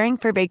you'll be wearing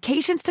for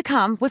vacations to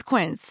come with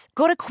Quince.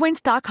 Go to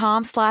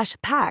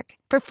quince.com/pack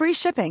for free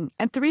shipping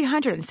and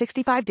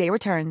 365-day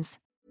returns.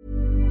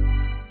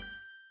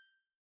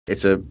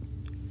 It's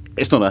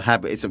not a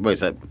habit. It's a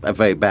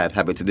very bad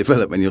habit to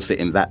develop when you're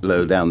sitting that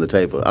low down the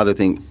table. I don't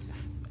think.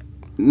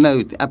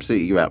 No,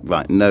 absolutely, you're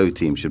right. No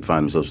team should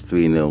find themselves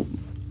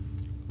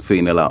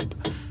 3-0 up,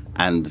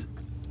 and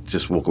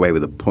just walk away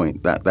with a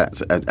point.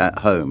 That's at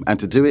home, and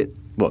to do it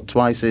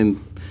twice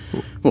in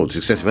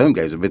successive home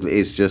games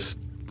is just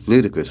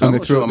ludicrous. I'm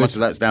not sure how much of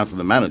that's down to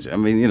the manager. I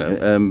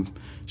mean,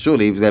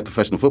 surely if they're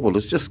professional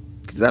footballers, just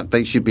that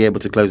they should be able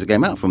to close the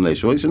game out from there.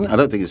 Surely, shouldn't it? I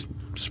don't think it's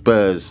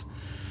Spurs.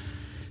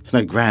 There's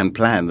no grand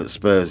plan that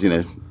Spurs,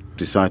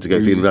 decide to go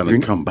 3-0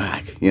 and come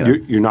back.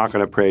 You're not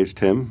going to praise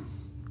Tim.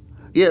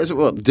 Yeah,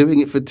 so doing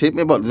it for Tim?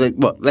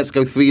 Let's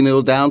go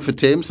 3-0 down for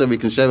Tim so we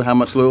can show how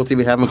much loyalty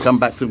we have and come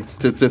back to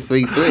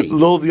 3-3.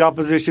 Lull the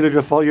opposition to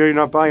default. You're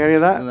not buying any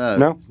of that?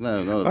 No,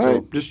 not at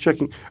all. Just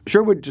checking.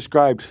 Sherwood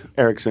described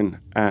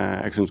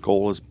Eriksson's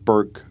goal as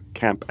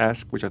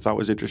Bergkamp-esque, which I thought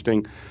was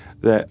interesting.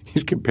 That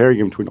he's comparing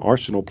him to an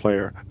Arsenal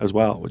player as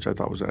well, which I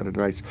thought was a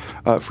nice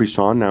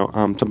frisson. Now,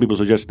 some people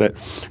suggest that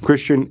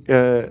Christian,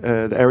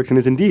 that Eriksson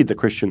is indeed the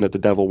Christian that the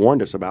devil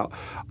warned us about.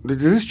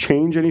 Does this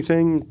change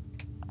anything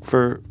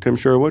for Tim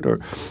Sherwood?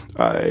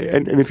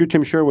 And if you're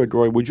Tim Sherwood,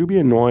 Roy, would you be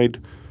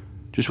annoyed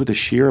just with the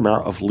sheer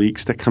amount of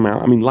leaks that come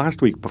out? I mean,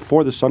 last week,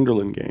 before the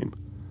Sunderland game,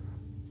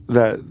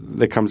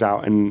 that comes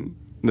out and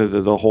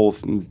the whole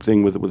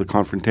thing with the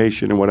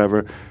confrontation and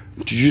whatever,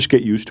 did you just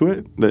get used to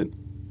it? That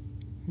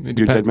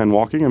you're dead men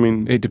walking? I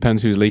mean, it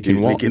depends who's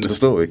leaking what. Leaking the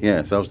story,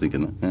 yeah. So I was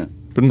thinking that, yeah.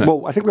 Wouldn't it?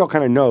 Well, I think we all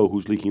kind of know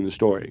who's leaking the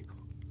story.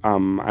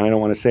 And I don't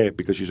want to say it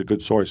because she's a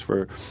good source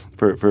for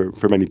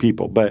many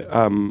people. But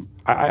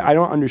I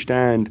don't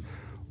understand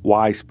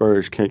why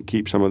Spurs can't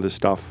keep some of this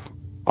stuff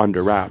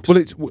under wraps. Well,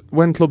 it's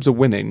when clubs are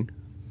winning,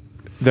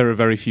 there are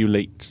very few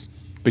leaks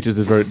because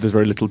there's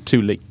very little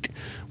to leak.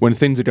 When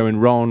things are going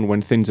wrong,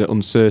 when things are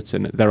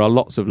uncertain, there are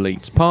lots of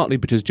leaks. Partly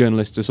because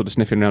journalists are sort of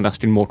sniffing around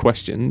asking more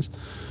questions.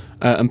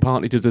 And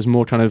partly because there's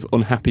more kind of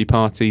unhappy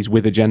parties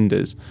with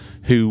agendas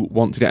who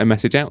want to get a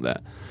message out there.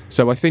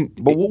 So I think...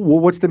 But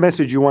what's the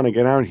message you want to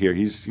get out here?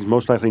 He's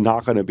most likely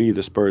not going to be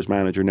the Spurs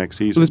manager next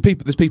season. Well,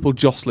 there's people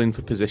jostling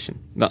for position.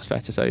 That's fair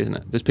to say, isn't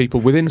it? There's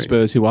people within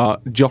Spurs who are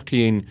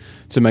jockeying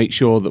to make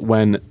sure that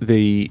when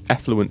the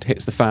effluent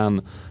hits the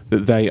fan,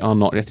 that they are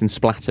not getting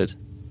splattered.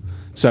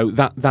 So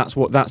that's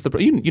the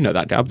you know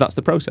that, Gab. That's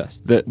the process.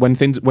 That when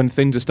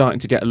things are starting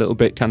to get a little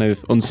bit kind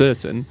of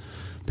uncertain,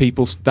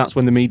 that's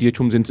when the media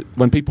comes into.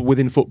 When people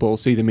within football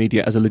see the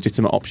media as a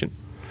legitimate option.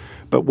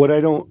 But what I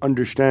don't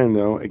understand,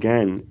 though,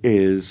 again,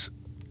 is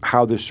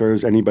how this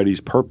serves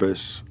anybody's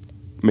purpose,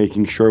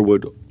 making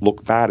Sherwood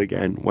look bad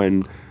again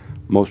when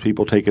most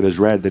people take it as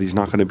read that he's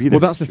not going to be there.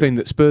 Well, that's the thing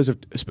that Spurs have...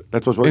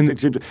 That's what's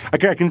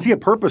I can see a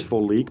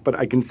purposeful leak, but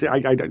I can see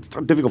it's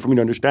difficult for me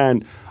to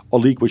understand a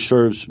leak which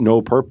serves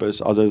no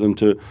purpose other than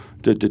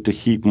to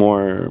heap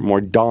more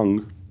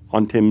dung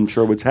on Tim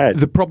Sherwood's head.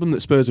 The problem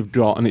that Spurs have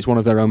got, and it's one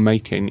of their own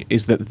making,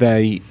 is that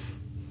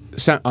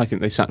I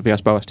think they sacked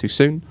Villas-Boas too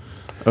soon.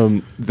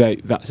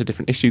 That's a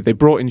different issue. They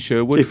brought in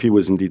Sherwood. If he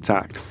was indeed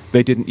sacked.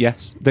 They didn't,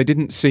 yes. They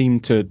didn't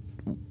seem to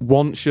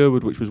want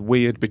Sherwood, which was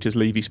weird because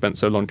Levy spent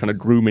so long kind of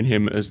grooming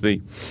him as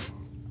the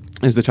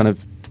kind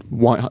of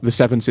the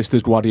Seven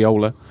Sisters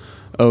Guardiola.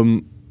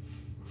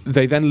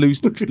 They then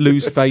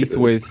lose faith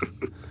with...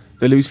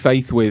 They lose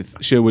faith with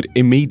Sherwood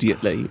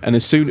immediately, and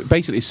as soon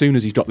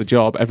as he's got the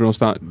job, everyone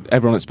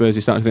at Spurs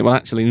is starting to think, well,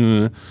 actually,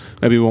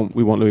 maybe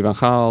we want Louis van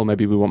Gaal,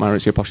 maybe we want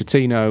Mauricio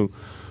Pochettino.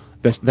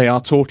 They are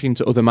talking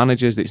to other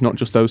managers. It's not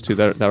just those two.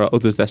 There are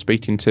others they're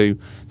speaking to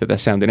that they're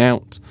sounding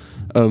out,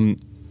 and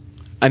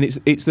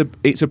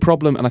it's a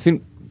problem. And I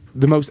think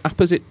the most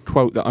apposite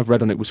quote that I've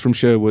read on it was from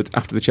Sherwood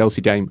after the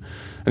Chelsea game,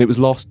 and it was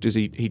lost because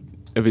he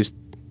of his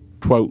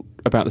quote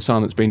about the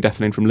silence being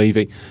deafening from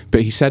Levy.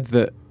 But he said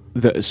that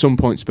at some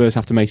point Spurs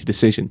have to make a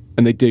decision,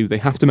 and they do. They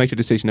have to make a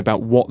decision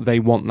about what they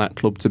want that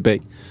club to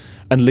be,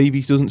 and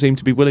Levy doesn't seem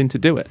to be willing to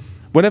do it.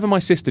 Whenever my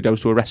sister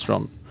goes to a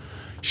restaurant,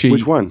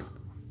 Which one?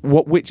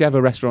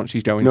 Whichever restaurant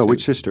she's going to. No,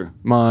 which sister?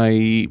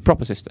 My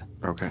proper sister.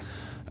 Okay.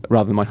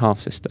 Rather than my half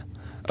sister.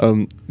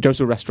 Goes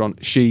to a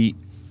restaurant, she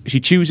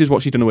chooses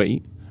what she's going to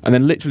eat, and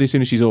then literally as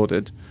soon as she's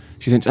ordered,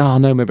 she thinks, oh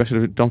no, maybe I should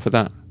have gone for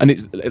that. And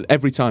it's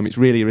every time it's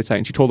really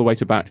irritating. She told the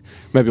waiter back,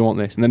 maybe I want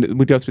this. And then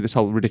we go through this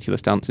whole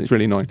ridiculous dance, and it's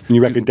really annoying. And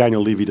you reckon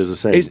Daniel Levy does the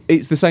same?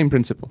 It's the same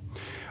principle.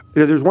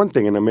 Yeah, there's one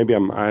thing, and maybe I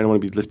don't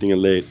want to be lifting a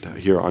lid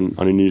here on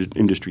an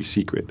industry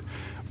secret,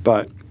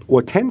 but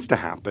what tends to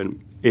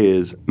happen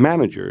is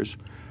managers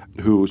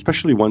who,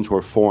 especially ones who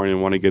are foreign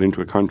and want to get into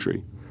a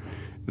country,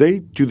 they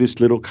do this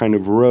little kind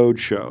of road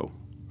show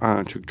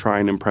to try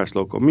and impress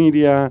local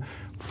media,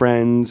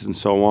 friends, and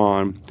so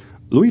on.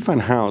 Louis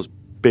van Gaal's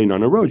been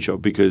on a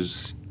roadshow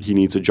because he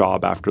needs a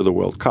job after the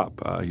World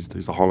Cup. He's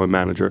the Holland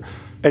manager.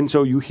 And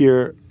so you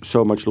hear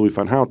so much Louis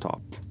van Gaal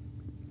talk.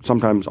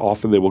 Sometimes,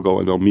 often they will go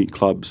and they'll meet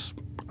clubs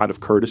out of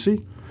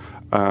courtesy.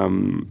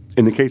 In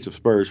the case of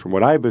Spurs, from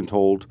what I've been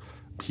told,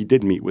 he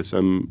did meet with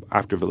them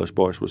after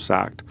Villas-Boas was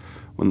sacked,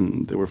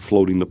 when they were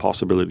floating the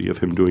possibility of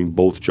him doing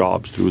both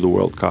jobs through the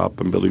World Cup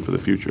and building for the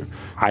future.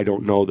 I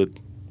don't know that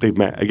they've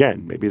met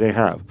again. Maybe they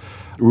have.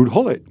 Ruud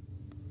Gullit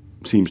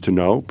seems to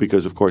know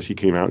because, of course, he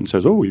came out and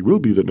says, "Oh, he will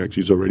be the next.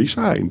 He's already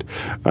signed."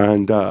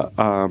 And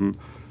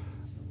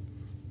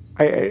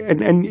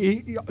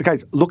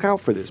guys, look out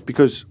for this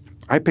because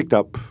I picked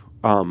up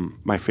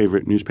my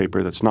favorite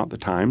newspaper that's not the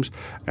Times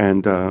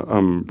and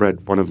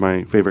read one of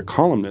my favorite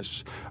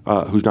columnists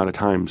who's not a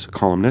Times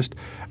columnist.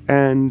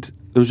 And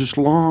there was this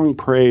long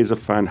praise of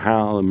Van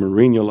Gaal and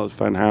Mourinho loves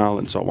Van Gaal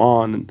and so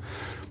on. And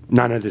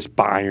none of this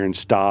Bayern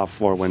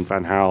stuff or when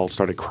Van Gaal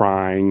started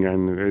crying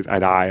and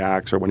at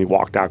Ajax or when he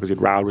walked out because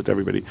he'd rowed with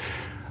everybody.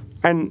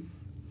 And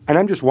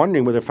I'm just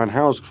wondering whether Van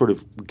Gaal's sort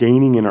of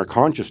gaining in our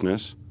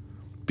consciousness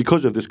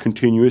because of this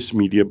continuous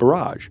media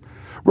barrage.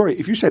 Rory,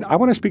 if you said, I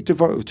want to speak to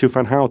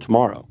Van Gaal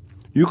tomorrow,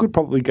 you could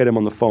probably get him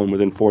on the phone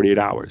within 48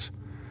 hours.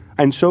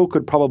 And so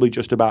could probably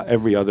just about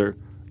every other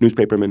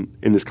newspaperman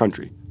in this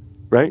country,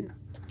 right?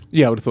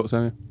 Yeah, I would have thought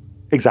so, yeah.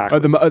 Exactly.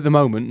 At the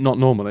moment, not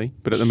normally,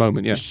 but at the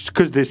moment, yeah.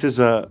 Because this is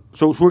so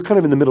we're kind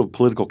of in the middle of a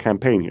political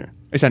campaign here.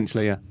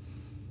 Essentially, yeah.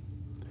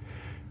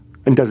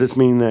 And does this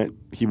mean that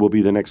he will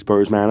be the next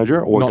Spurs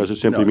manager, or does it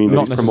simply mean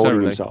that he's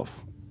promoting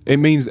himself? It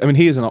means,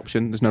 he is an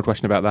option, there's no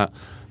question about that.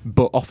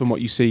 But often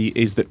what you see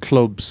is that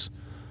clubs,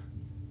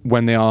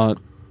 when they are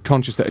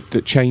conscious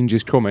that change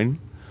is coming,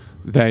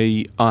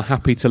 they are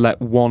happy to let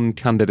one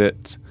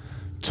candidate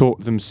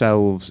talk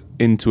themselves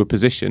into a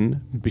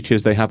position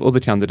because they have other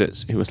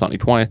candidates who are slightly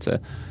quieter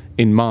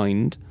in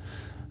mind,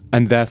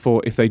 and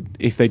therefore if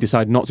they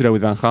decide not to go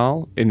with Van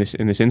Gaal in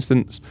this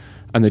instance,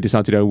 and they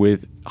decide to go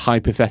with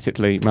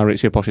hypothetically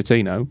Mauricio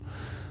Pochettino,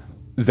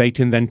 they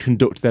can then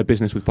conduct their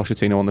business with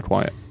Pochettino on the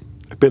quiet.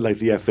 A bit like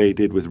the FA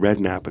did with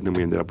Redknapp, and then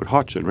we ended up with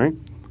Hodgson, right?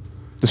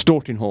 The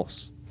stalking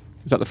horse.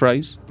 Is that the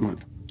phrase? Right.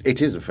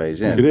 It is a phrase,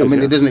 yeah. It is,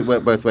 it doesn't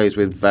work both ways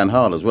with Van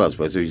Gaal as well, I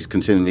suppose. So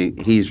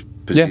he's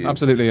yeah,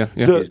 absolutely, yeah.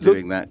 He's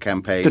doing that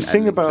campaign the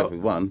thing about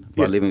one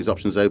by leaving his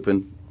options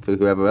open for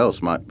whoever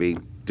else might be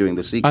doing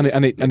the secret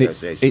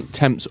negotiation. It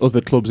tempts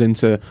other clubs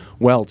into,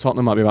 well,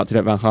 Tottenham might be about to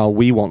get Van Gaal,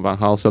 we want Van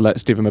Gaal, so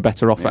let's give him a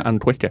better offer and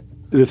quicker.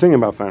 The thing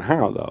about Van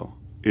Gaal, though,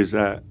 is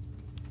that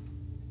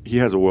he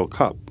has a World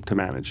Cup to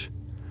manage.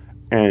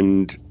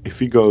 And if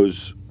he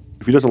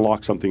doesn't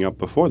lock something up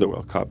before the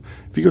World Cup,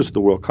 if he goes to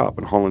the World Cup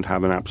and Holland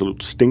have an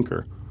absolute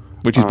stinker,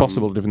 which is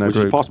possible given their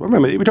group. Which is possible.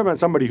 Remember, we're talking about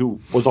somebody who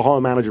was the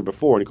Holland manager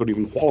before and he couldn't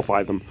even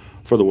qualify them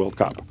for the World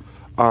Cup.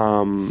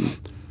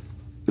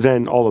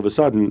 Then all of a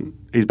sudden,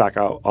 he's back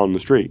out on the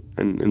street.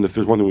 And if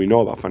there's one thing we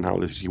know about Van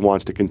Gaal is he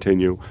wants to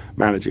continue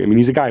managing. I mean,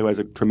 he's a guy who has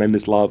a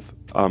tremendous love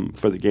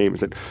for the game. It's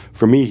that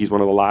for me, he's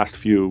one of the last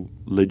few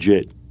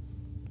legit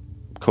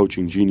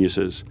coaching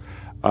geniuses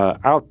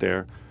out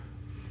there.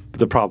 But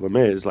the problem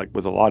is, like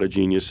with a lot of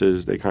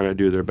geniuses, they kind of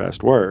do their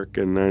best work.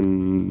 And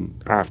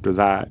then after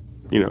that,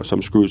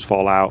 some screws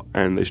fall out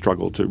and they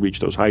struggle to reach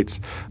those heights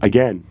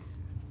again.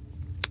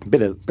 A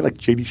bit like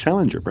J.D.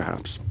 Salinger,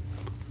 perhaps,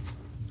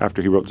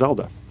 after he wrote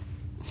Zelda.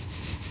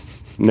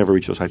 Never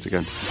reach those heights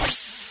again.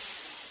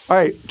 All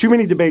right, too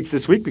many debates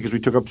this week because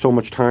we took up so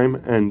much time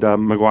and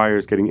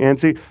Maguire's getting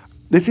antsy.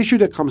 This issue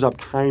that comes up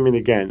time and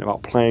again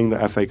about playing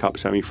the FA Cup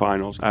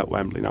semi-finals at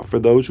Wembley. Now, for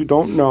those who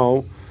don't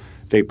know,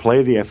 they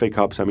play the FA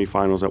Cup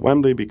semi-finals at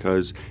Wembley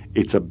because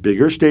it's a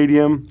bigger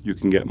stadium. You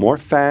can get more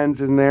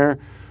fans in there.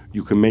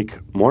 You can make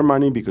more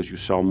money because you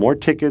sell more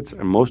tickets,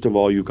 and most of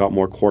all, you've got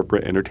more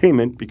corporate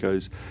entertainment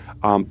because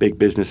big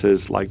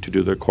businesses like to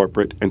do their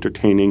corporate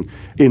entertaining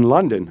in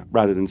London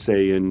rather than,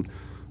 say, in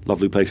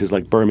lovely places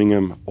like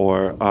Birmingham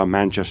or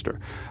Manchester.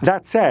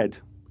 That said,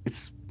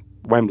 it's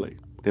Wembley.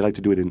 They like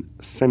to do it in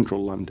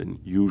central London,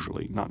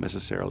 usually, not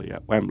necessarily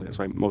at Wembley. That's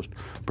why most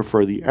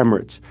prefer the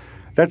Emirates.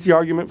 That's the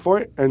argument for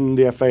it, and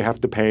the FA have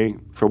to pay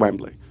for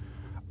Wembley.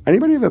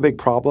 Anybody have a big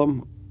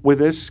problem with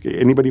this?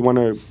 Anybody want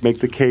to make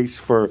the case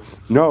for,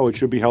 no, it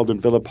should be held in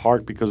Villa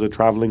Park because of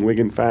travelling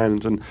Wigan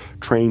fans and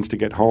trains to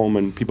get home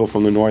and people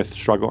from the north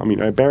struggle? I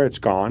mean, Barrett's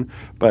gone,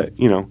 but,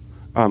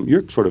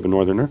 you're sort of a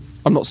northerner.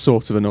 I'm not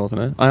sort of a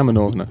northerner. I am a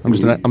northerner. I'm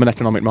just I'm an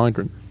economic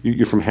migrant.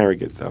 You're from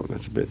Harrogate, though.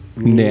 That's a bit...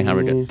 Near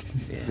Harrogate.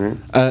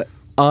 Yeah.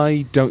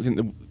 I don't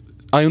think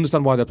I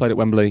understand why they played at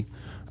Wembley.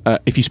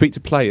 If you speak to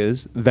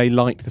players, they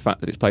like the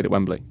fact that it's played at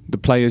Wembley. The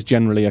players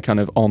generally are kind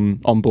of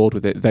on board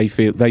with it. They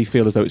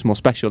feel as though it's more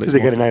special. Because they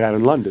get a night out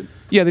in London.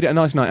 Yeah, they get a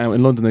nice night out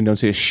in London. They don't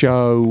see a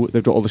show.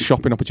 They've got all the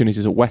shopping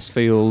opportunities at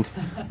Westfield.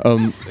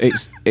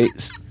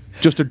 It's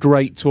just a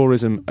great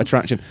tourism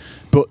attraction.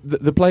 But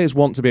the players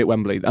want to be at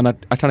Wembley, and I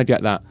kind of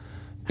get that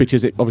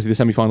because obviously the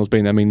semi-finals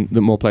being there mean that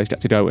more players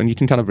get to go, and you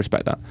can kind of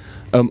respect that.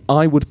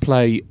 I would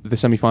play the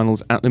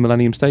semi-finals at the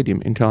Millennium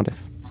Stadium in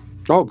Cardiff.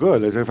 Oh,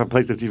 good. As if a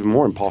place that's even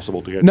more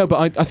impossible to get. No, but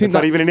I think it's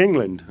not even in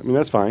England. I mean,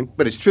 that's fine.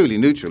 But it's truly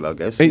neutral, I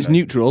guess. It's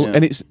neutral,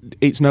 and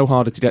it's no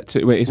harder to get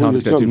to. It's harder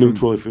to get to.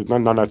 Neutral if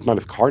not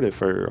if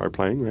Cardiff are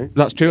playing, right?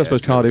 That's true. I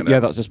suppose Cardiff.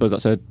 Yeah, I suppose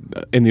that's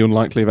in the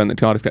unlikely event that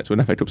Cardiff gets to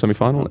an FA Cup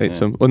semi-final.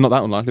 It's well, not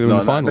that unlikely. They were in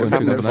the final.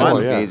 The final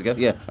a few years ago.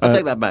 Yeah, I'll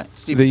take that back.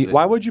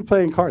 Why would you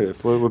play in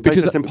Cardiff?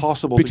 Because it's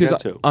impossible to get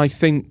to. I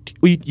think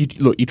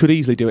you could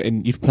easily do it.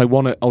 You could play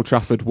one at Old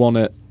Trafford, one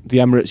at the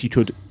Emirates.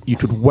 You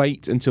could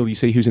wait until you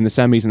see who's in the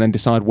semis and then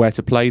decide where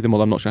to play them.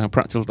 Although I'm not sure how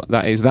practical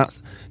that is. That's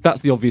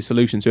the obvious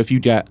solution. So if you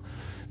get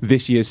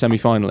this year's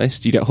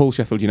semi-finalist, you get Hull,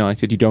 Sheffield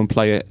United. You don't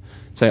play it,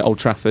 say, at Old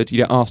Trafford. You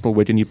get Arsenal,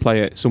 Wigan. You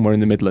play it somewhere in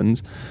the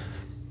Midlands.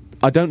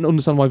 I don't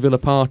understand why Villa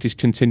Park is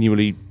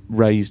continually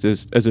raised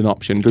as an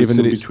option, given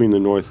that it's between the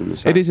north and the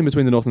south. It is in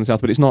between the north and the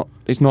south, but it's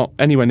not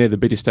anywhere near the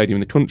biggest stadium in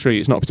the country.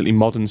 It's not a particularly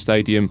modern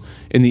stadium.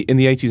 In the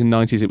 80s and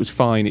 90s, it was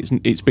fine.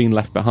 It's been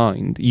left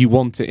behind. You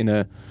want it in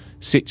a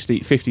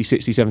 50,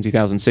 60,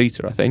 70,000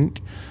 seater, I think.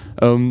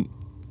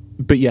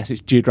 But yes,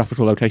 its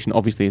geographical location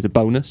obviously is a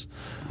bonus.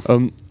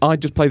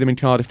 I'd just play them in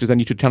Cardiff because then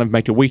you could kind of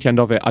make a weekend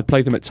of it. I'd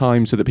play them at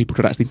times so that people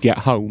could actually get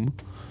home.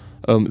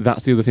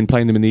 That's the other thing.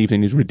 Playing them in the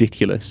evening is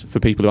ridiculous for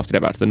people who have to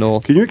get back to the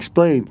north. Can you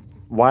explain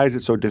why is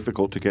it so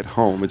difficult to get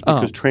home? It's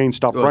because trains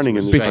stop running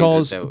in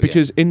the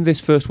because in this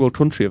first world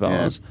country of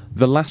ours,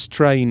 the last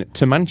train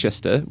to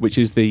Manchester, which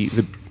is the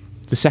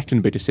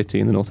second biggest city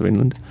in the north of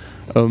England,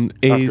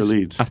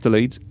 after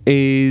Leeds,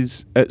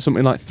 is at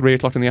something like 3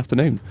 o'clock in the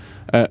afternoon.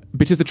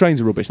 Because the trains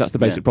are rubbish. That's the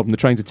basic problem. The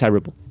trains are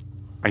terrible.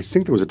 I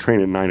think there was a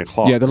train at 9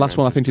 o'clock. Yeah, the last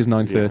one I think is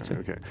 9:30. Yeah,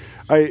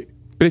 okay.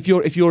 But if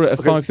you're at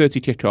a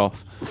 5:30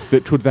 kickoff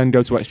that could then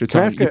go to extra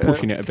time, you're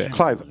pushing it a bit.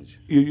 Clive,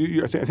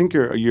 I think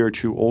you're a year or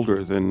two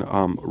older than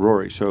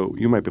Rory, so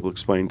you might be able to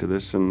explain to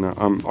this. And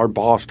our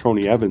boss,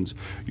 Tony Evans,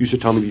 used to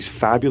tell me these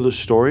fabulous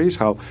stories,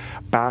 how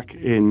back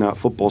in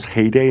football's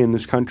heyday in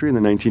this country in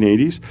the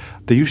 1980s,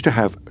 they used to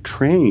have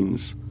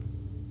trains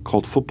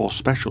called football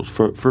specials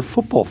for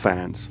football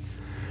fans.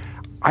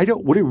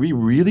 Would it be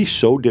really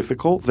so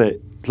difficult that,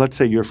 let's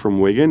say you're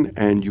from Wigan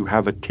and you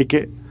have a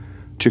ticket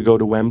to go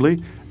to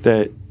Wembley,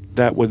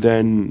 that would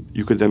then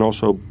you could then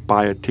also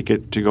buy a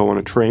ticket to go on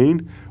a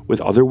train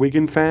with other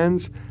Wigan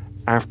fans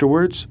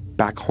afterwards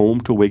back home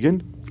to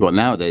Wigan? Well,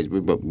 nowadays,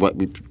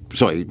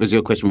 sorry, was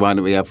your question, why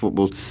don't we have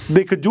footballs?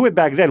 They could do it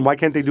back then. Why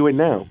can't they do it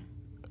now?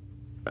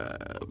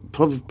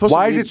 Possibly.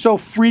 Why is it so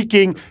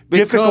freaking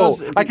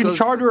difficult? I can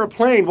charter a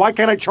plane. Why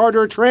can't I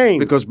charter a train?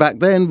 Because back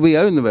then we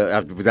owned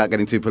without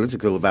getting too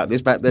political about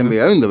this, back then we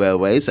owned the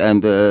railways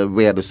and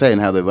we had a say in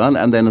how they run,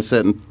 and then a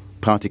certain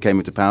party came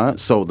into power,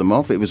 sold them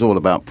off. It was all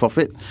about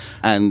profit,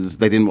 and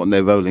they didn't want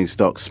their rolling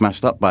stock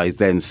smashed up by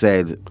then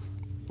said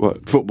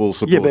football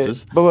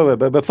supporters. Yeah,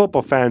 but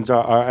football fans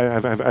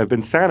have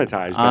been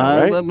sanitized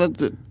now,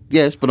 right?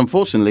 Yes, but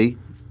unfortunately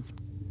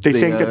they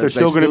think that they're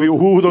still going to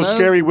be those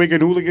scary Wigan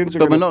hooligans.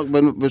 But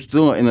we're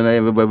still not in an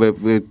area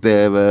where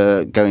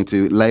they're going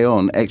to lay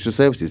on extra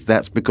services.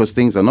 That's because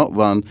things are not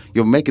run.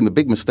 You're making the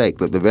big mistake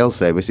that the rail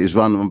service is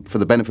run for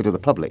the benefit of the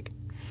public,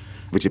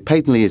 which it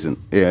patently isn't.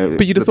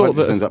 But you'd have thought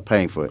that ends up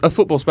paying for it. A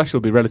football special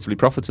would be relatively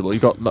profitable.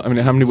 You've got, how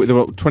many? There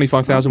were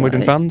 25,000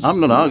 Wigan fans. I'm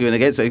not arguing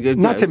against it.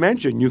 Not to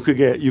mention, you could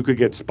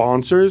get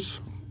sponsors.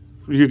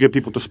 You could get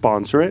people to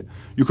sponsor it.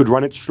 You could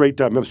run it straight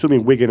to. I'm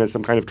assuming Wigan has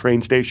some kind of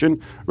train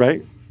station,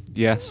 right?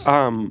 Yes.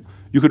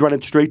 You could run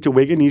it straight to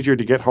Wigan, easier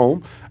to get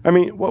home. I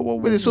mean,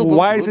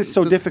 why is this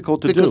so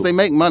difficult to do? Because they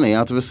make money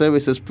out of a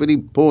service that's pretty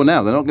poor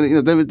now. They're not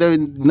going to. They're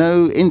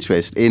no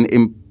interest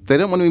in. They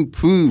don't want to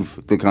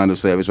improve the kind of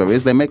service where it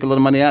is. They make a lot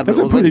of money out of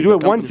it. They do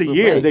it once a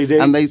year.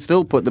 And they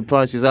still put the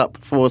prices up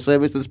for a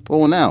service that's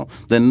poor now.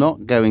 They're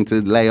not going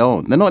to lay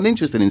on. They're not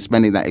interested in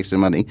spending that extra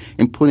money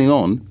in putting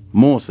on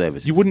more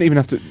services. You wouldn't even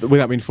have to,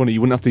 without being funny, you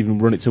wouldn't have to even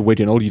run it to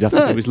Wigan. All you'd have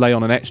to do is lay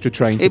on an extra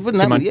train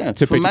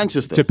from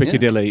Manchester to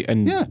Piccadilly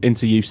and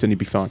into Euston, you'd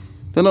be fine.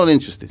 They're not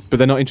interested. But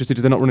they're not interested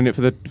because they're not running it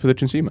for the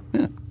consumer.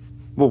 Yeah.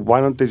 Well,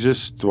 why don't you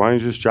just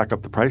jack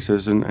up the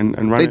prices and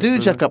run They it? do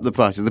jack up the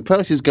prices. The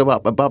prices go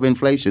up above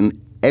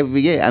inflation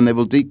every year, and they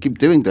will keep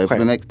doing that for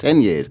the next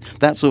 10 years.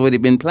 That's already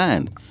been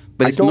planned.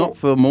 But it's not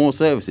for more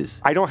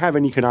services. I don't have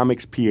an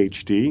economics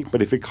PhD,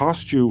 but if it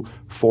costs you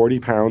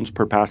 £40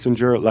 per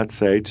passenger, let's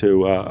say,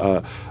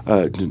 to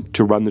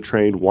run the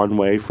train one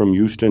way from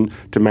Euston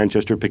to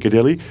Manchester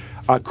Piccadilly,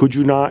 could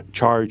you not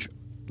charge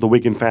the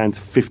Wigan fans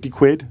 50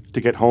 quid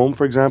to get home,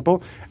 for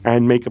example,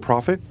 and make a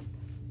profit?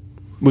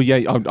 Well, yeah.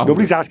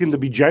 Nobody's asking to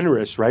be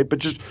generous, right? But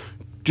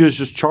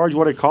just charge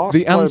what it costs.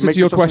 The answer to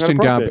your question,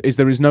 Gab, is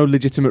there is no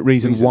legitimate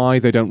reason why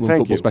they don't run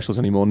football specials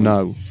anymore.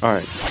 No. All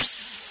right.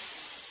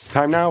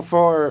 Time now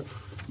for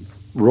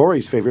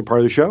Rory's favourite part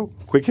of the show,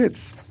 Quick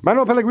Hits.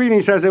 Manuel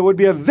Pellegrini says it would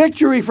be a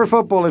victory for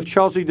football if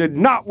Chelsea did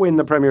not win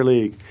the Premier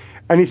League.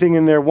 Anything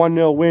in their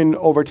 1-0 win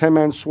over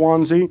 10-man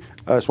Swansea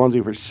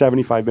for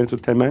 75 minutes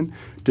with 10 men,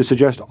 to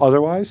suggest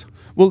otherwise?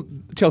 Well,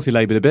 Chelsea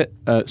laboured a bit.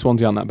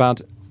 Swansea aren't that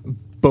bad.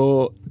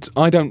 But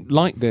I don't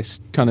like this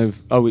kind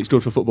of, it's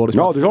good for football.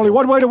 No, there's only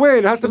one way to win.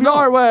 It has to be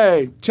our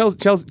way.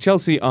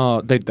 Chelsea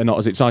are, they're not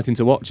as exciting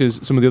to watch as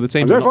some of the other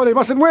teams. And therefore, they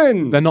mustn't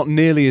win. They're not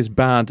nearly as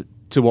bad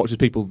to watch as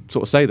people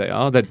sort of say they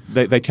are.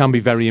 They can be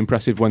very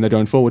impressive when they're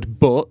going forward,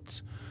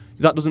 but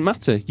that doesn't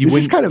matter. This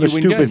is kind of a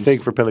stupid games. Thing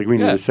for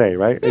Pellegrini to say,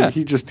 right? Yeah.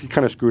 He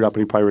kind of screwed up,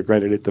 and he probably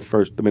regretted it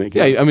the minute.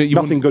 Yeah, I mean,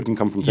 nothing good can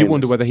come from. You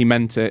wonder whether he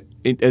meant it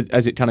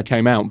as it kind of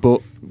came out,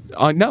 but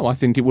I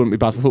think it wouldn't be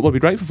bad for football.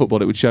 It'd be great for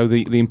football. It would show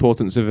the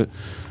importance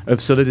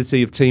of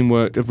solidity, of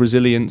teamwork, of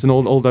resilience, and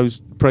all those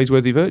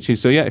praiseworthy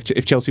virtues. So yeah,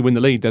 if Chelsea win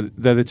the league,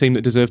 they're the team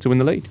that deserve to win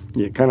the league.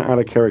 Yeah, kind of out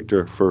of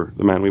character for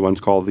the man we once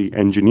called the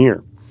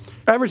engineer.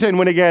 Everton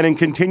win again and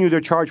continue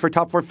their charge for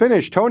top four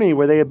finish. Tony,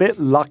 were they a bit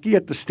lucky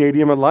at the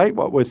Stadium of Light,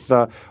 what with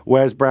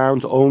Wes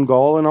Brown's own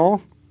goal and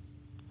all?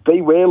 They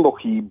were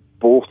lucky,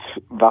 but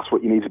that's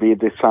what you need to be at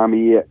this time of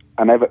year.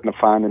 And Everton are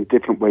finding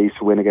different ways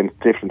to win against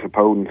different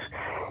opponents.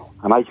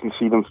 And I can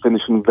see them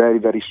finishing very,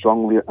 very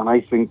strongly. And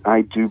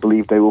I do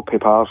believe they will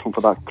pip Arsenal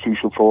for that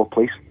crucial fourth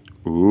place.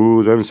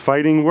 Ooh, them's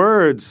fighting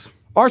words.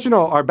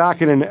 Arsenal are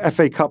back in an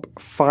FA Cup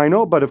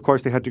final, but of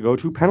course they had to go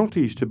to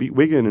penalties to beat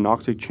Wigan, and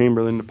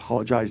Oxlade-Chamberlain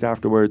apologised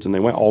afterwards, and they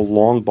went all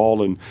long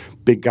ball and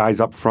big guys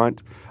up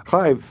front.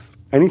 Clive,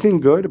 anything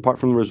good apart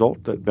from the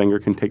result that Wenger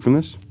can take from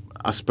this?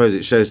 I suppose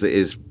it shows that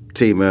his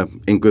team are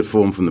in good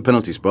form from the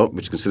penalty spot,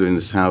 which considering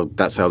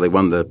that's how they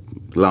won the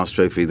last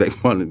trophy they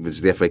won, which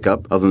is the FA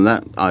Cup. Other than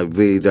that, I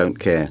really don't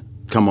care.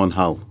 Come on,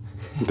 Hull.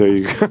 There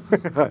you go.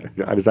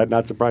 Does that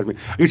not surprise me?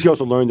 I guess you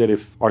also learned that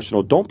if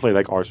Arsenal don't play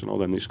like Arsenal,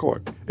 then they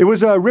score. It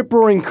was a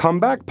rip-roaring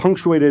comeback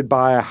punctuated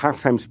by a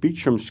halftime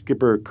speech from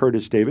skipper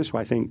Curtis Davis, who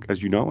I think,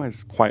 as you know,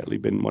 has quietly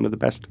been one of the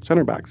best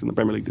centre-backs in the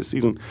Premier League this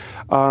season.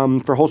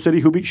 For Hull City,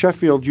 who beat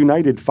Sheffield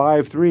United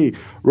 5-3.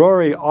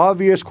 Rory,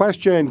 obvious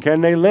question. Can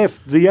they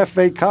lift the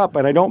FA Cup?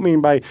 And I don't mean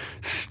by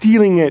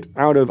stealing it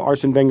out of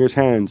Arsene Wenger's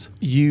hands.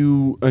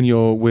 You and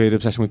your weird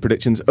obsession with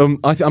predictions.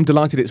 I'm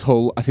delighted it's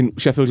Hull. I think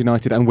Sheffield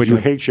United and Wigan...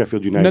 You hate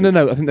Sheffield United.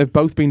 No. I think they've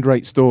both been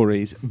great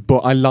stories, but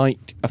I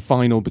like a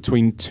final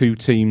between two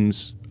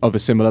teams of a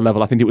similar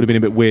level. I think it would have been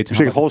a bit weird to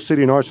have Hull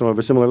City and Arsenal of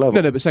a similar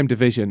level. No, but same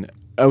division.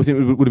 I think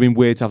it would have been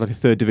weird to have like a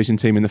third division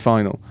team in the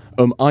final.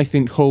 I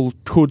think Hull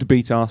could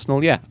beat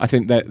Arsenal. Yeah, I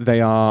think that they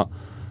are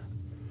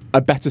a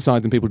better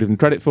side than people give them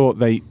credit for.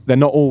 They're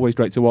not always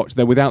great to watch.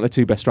 They're without their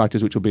two best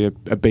strikers, which will be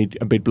a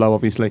big blow,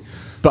 obviously.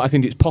 But I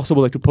think it's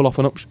possible they could pull off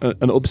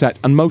an upset.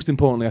 And most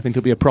importantly, I think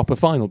it'll be a proper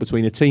final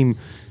between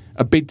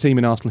a big team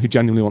in Arsenal who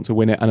genuinely want to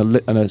win it,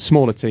 and a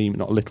smaller team,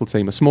 not a little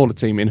team, a smaller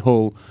team in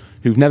Hull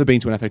who've never been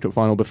to an FA Cup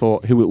final before,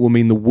 who it will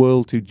mean the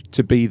world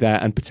to be there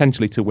and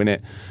potentially to win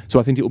it. So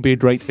I think it will be a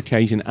great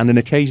occasion, and an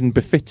occasion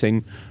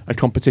befitting a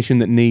competition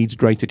that needs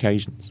great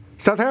occasions.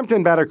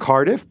 Southampton batter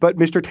Cardiff, but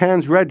Mr.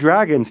 Tan's Red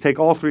Dragons take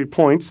all 3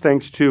 points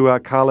thanks to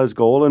Kala's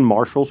goal and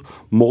Marshall's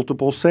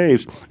multiple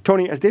saves.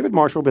 Tony, has David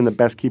Marshall been the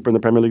best keeper in the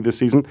Premier League this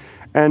season?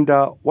 And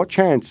what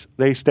chance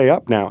they stay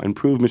up now and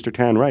prove Mr.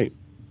 Tan right?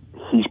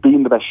 He's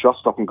been the best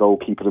shot-stopping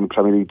goalkeeper in the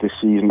Premier League this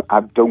season. I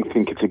don't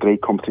think it's a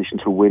great competition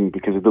to win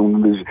because I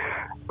don't think there's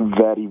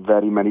very,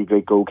 very many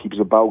great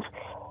goalkeepers about.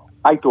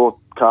 I thought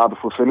Cardiff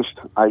were finished.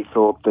 I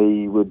thought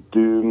they were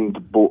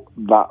doomed, but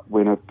that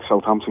win at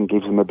Southampton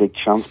gives them a big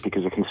chance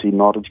because I can see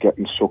Norwich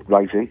getting sucked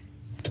right in.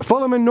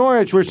 Fulham and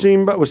Norwich was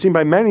seen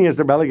by many as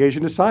the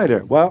relegation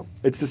decider. Well,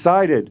 it's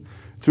decided.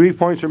 3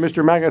 points for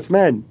Mr. Magath's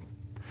men.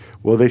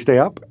 Will they stay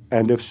up?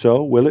 And if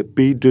so, will it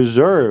be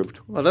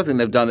deserved? Well, I don't think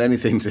they've done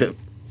anything to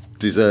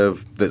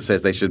deserve that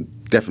says they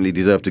should definitely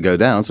deserve to go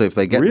down. So if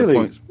they get the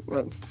points,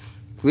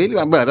 really,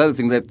 well, I don't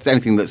think there's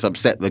anything that's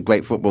upset the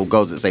great football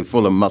gods that say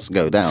Fulham must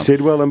go down.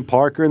 Sidwell and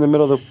Parker in the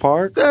middle of the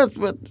park.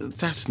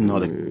 That's not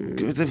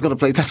they've got to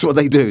play. That's what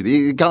they do.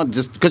 You can't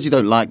just because you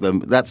don't like them.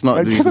 That's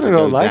not. It's not that I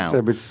don't like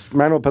them. It's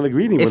Manuel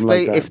Pellegrini.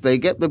 If they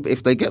get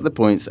the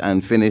points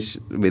and finish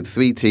with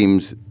 3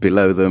 teams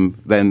below them,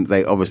 then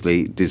they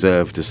obviously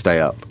deserve to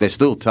stay up. There's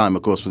still time,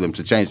 of course, for them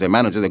to change their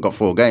manager. They've got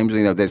 4 games.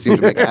 They seem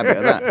to make a habit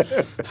of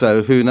that.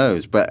 So who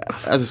knows? But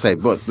as I say,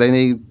 but they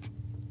need.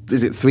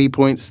 Is it 3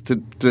 points to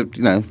get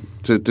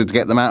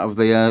them out of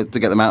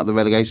the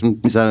relegation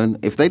zone?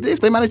 If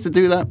they manage to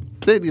do that,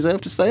 they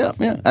deserve to stay up.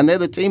 Yeah, and they're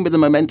the team with the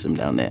momentum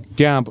down there.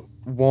 Gab,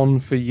 one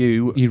for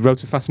you. You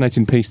wrote a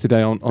fascinating piece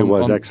today on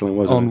excellent,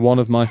 wasn't on it? One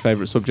of my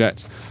favourite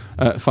subjects,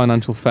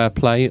 financial fair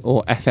play,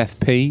 or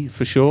FFP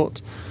for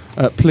short.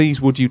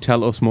 Please, would you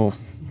tell us more?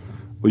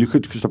 Well, you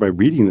could start by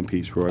reading the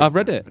piece, Roy. I've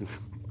read it.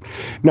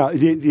 Now,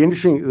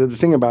 the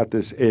thing about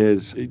this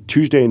is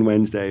Tuesday and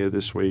Wednesday of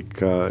this week,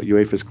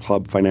 UEFA's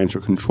club financial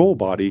control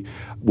body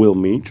will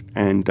meet,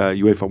 and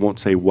UEFA won't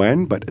say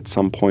when, but at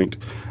some point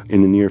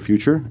in the near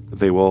future,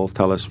 they will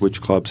tell us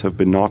which clubs have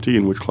been naughty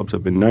and which clubs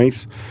have been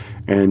nice.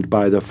 And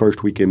by the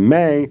first week in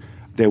May,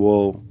 they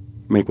will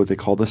make what they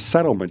call the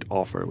settlement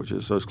offer, which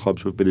is those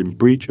clubs who have been in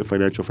breach of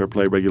financial fair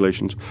play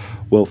regulations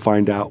will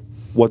find out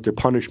what their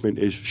punishment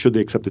is should they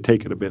accept to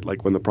take it, a bit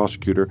like when the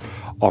prosecutor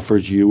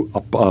offers you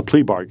a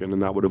plea bargain,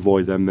 and that would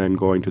avoid them then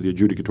going to the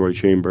adjudicatory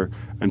chamber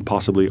and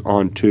possibly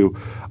on to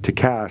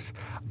CAS.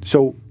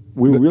 So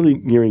we were really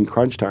nearing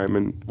crunch time,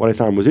 and what I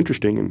found was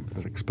interesting, and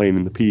as I explained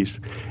in the piece,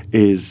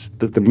 is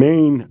that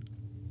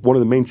one of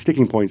the main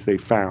sticking points they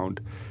found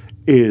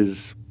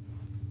is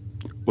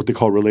what they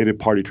call related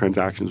party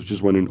transactions, which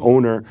is when an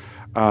owner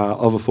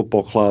of a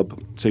football club,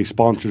 say,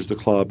 sponsors the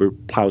club or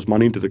plows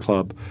money into the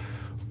club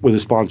with a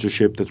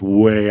sponsorship that's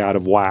way out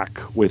of whack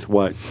with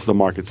what the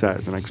market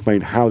says. And I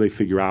explained how they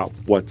figure out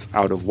what's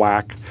out of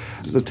whack.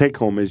 The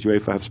take-home is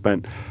UEFA have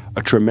spent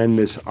a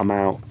tremendous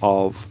amount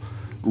of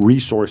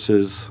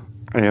resources.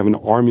 I have an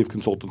army of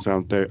consultants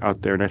out there,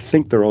 and I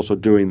think they're also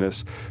doing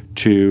this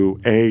to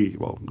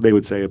they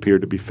would say appear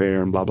to be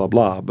fair and blah, blah,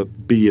 blah,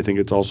 but B, I think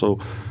it's also,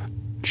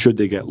 should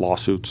they get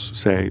lawsuits,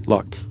 say,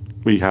 look,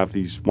 we have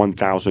these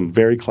 1,000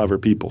 very clever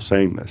people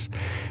saying this.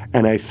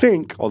 And I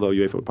think, although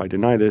UEFA would probably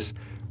deny this,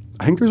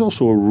 I think there's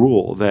also a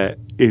rule that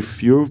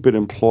if you've been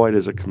employed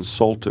as a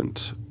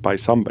consultant by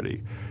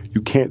somebody,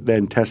 you can't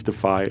then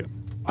testify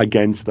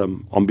against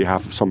them on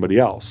behalf of somebody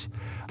else.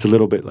 It's a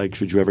little bit like,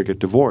 should you ever get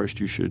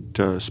divorced, you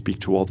should speak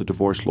to all the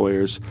divorce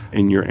lawyers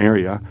in your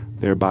area,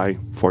 thereby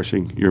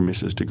forcing your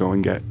missus to go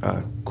and get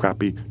a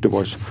crappy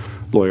divorce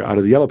lawyer out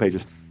of the yellow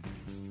pages.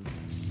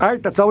 All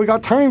right, that's all we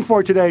got time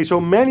for today. So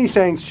many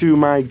thanks to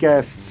my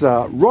guests,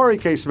 Rory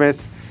K.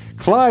 Smith,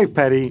 Clive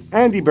Petty,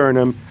 Andy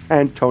Burnham,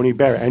 and Tony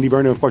Barrett. Andy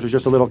Burnham, of course, was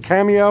just a little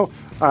cameo,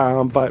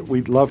 but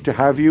we'd love to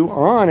have you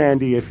on,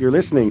 Andy, if you're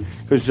listening,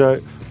 because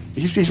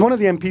he's one of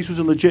the MPs who's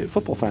a legit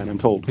football fan, I'm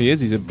told. He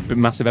is. He's a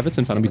massive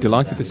Everton fan. I'll be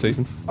delighted this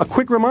season. A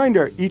quick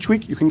reminder, each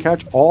week you can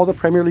catch all the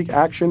Premier League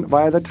action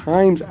via the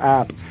Times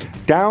app.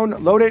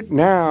 Download it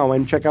now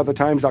and check out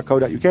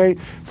thetimes.co.uk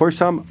for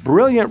some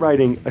brilliant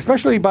writing,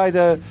 especially by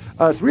the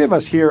three of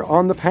us here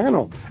on the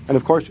panel. And,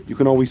 of course, you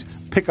can always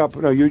pick up...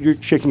 No, you're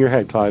shaking your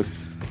head, Clive.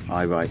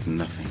 I write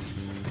nothing.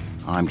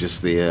 I'm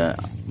just the...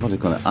 what do you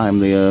call it? I'm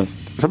the...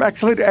 Some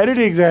excellent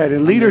editing then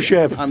and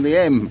leadership. I'm the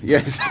M,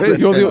 yes.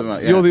 You're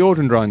the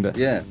organ grinder.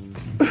 Yeah.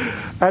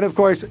 And, of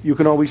course, you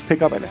can always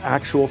pick up an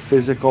actual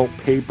physical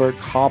paper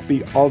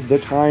copy of the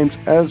Times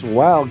as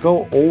well.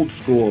 Go old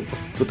school.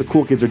 That's what the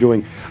cool kids are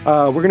doing.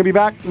 We're going to be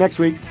back next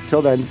week.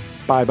 Till then,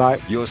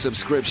 bye-bye. Your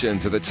subscription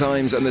to the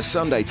Times and the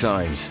Sunday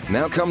Times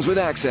now comes with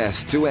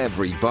access to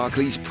every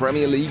Barclays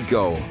Premier League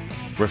goal.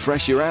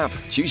 Refresh your app,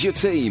 choose your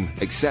team,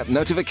 accept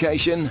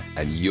notification,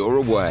 and you're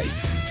away.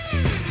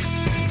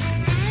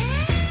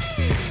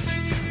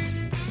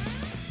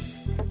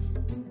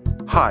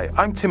 Hi,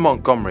 I'm Tim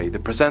Montgomery, the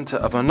presenter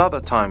of another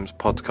Times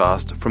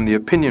podcast from the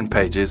opinion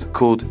pages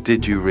called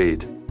Did You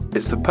Read?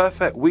 It's the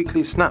perfect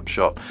weekly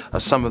snapshot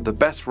of some of the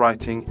best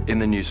writing in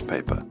the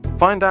newspaper.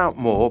 Find out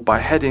more by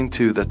heading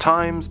to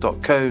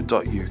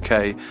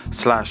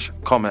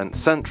thetimes.co.uk/comment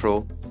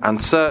central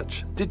and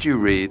search Did You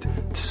Read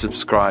to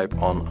subscribe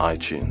on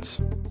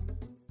iTunes.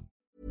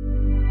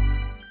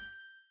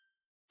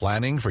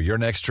 Planning for your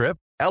next trip?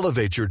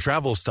 Elevate your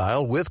travel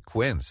style with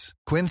Quince.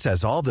 Quince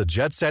has all the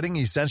jet-setting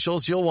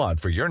essentials you'll want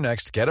for your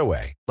next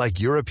getaway,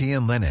 like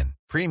European linen,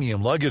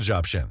 premium luggage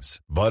options,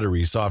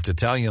 buttery soft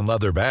Italian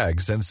leather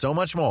bags, and so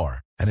much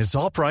more. And it's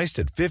all priced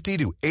at 50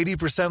 to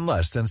 80%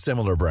 less than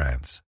similar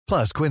brands.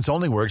 Plus, Quince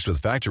only works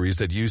with factories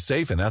that use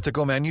safe and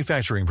ethical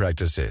manufacturing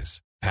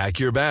practices.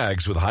 Pack your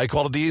bags with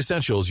high-quality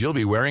essentials you'll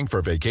be wearing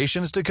for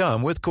vacations to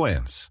come with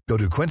Quince. Go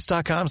to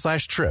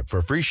quince.com/trip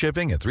for free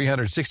shipping and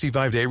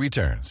 365-day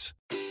returns.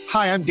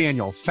 Hi, I'm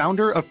Daniel,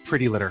 founder of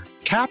Pretty Litter.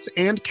 Cats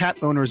and cat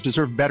owners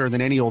deserve better than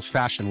any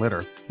old-fashioned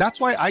litter. That's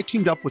why I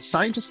teamed up with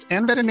scientists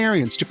and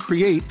veterinarians to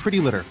create Pretty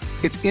Litter.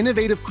 Its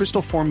innovative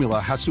crystal formula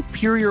has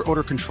superior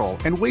odor control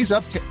and weighs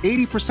up to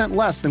 80%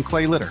 less than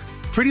clay litter.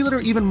 Pretty Litter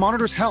even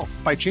monitors health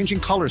by changing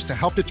colors to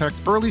help detect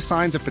early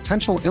signs of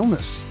potential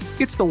illness.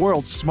 It's the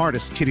world's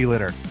smartest kitty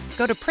litter.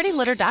 Go to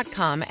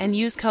prettylitter.com and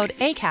use code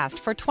ACAST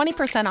for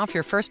 20% off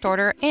your first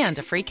order and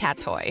a free cat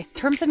toy.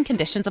 Terms and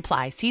conditions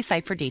apply. See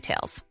site for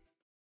details.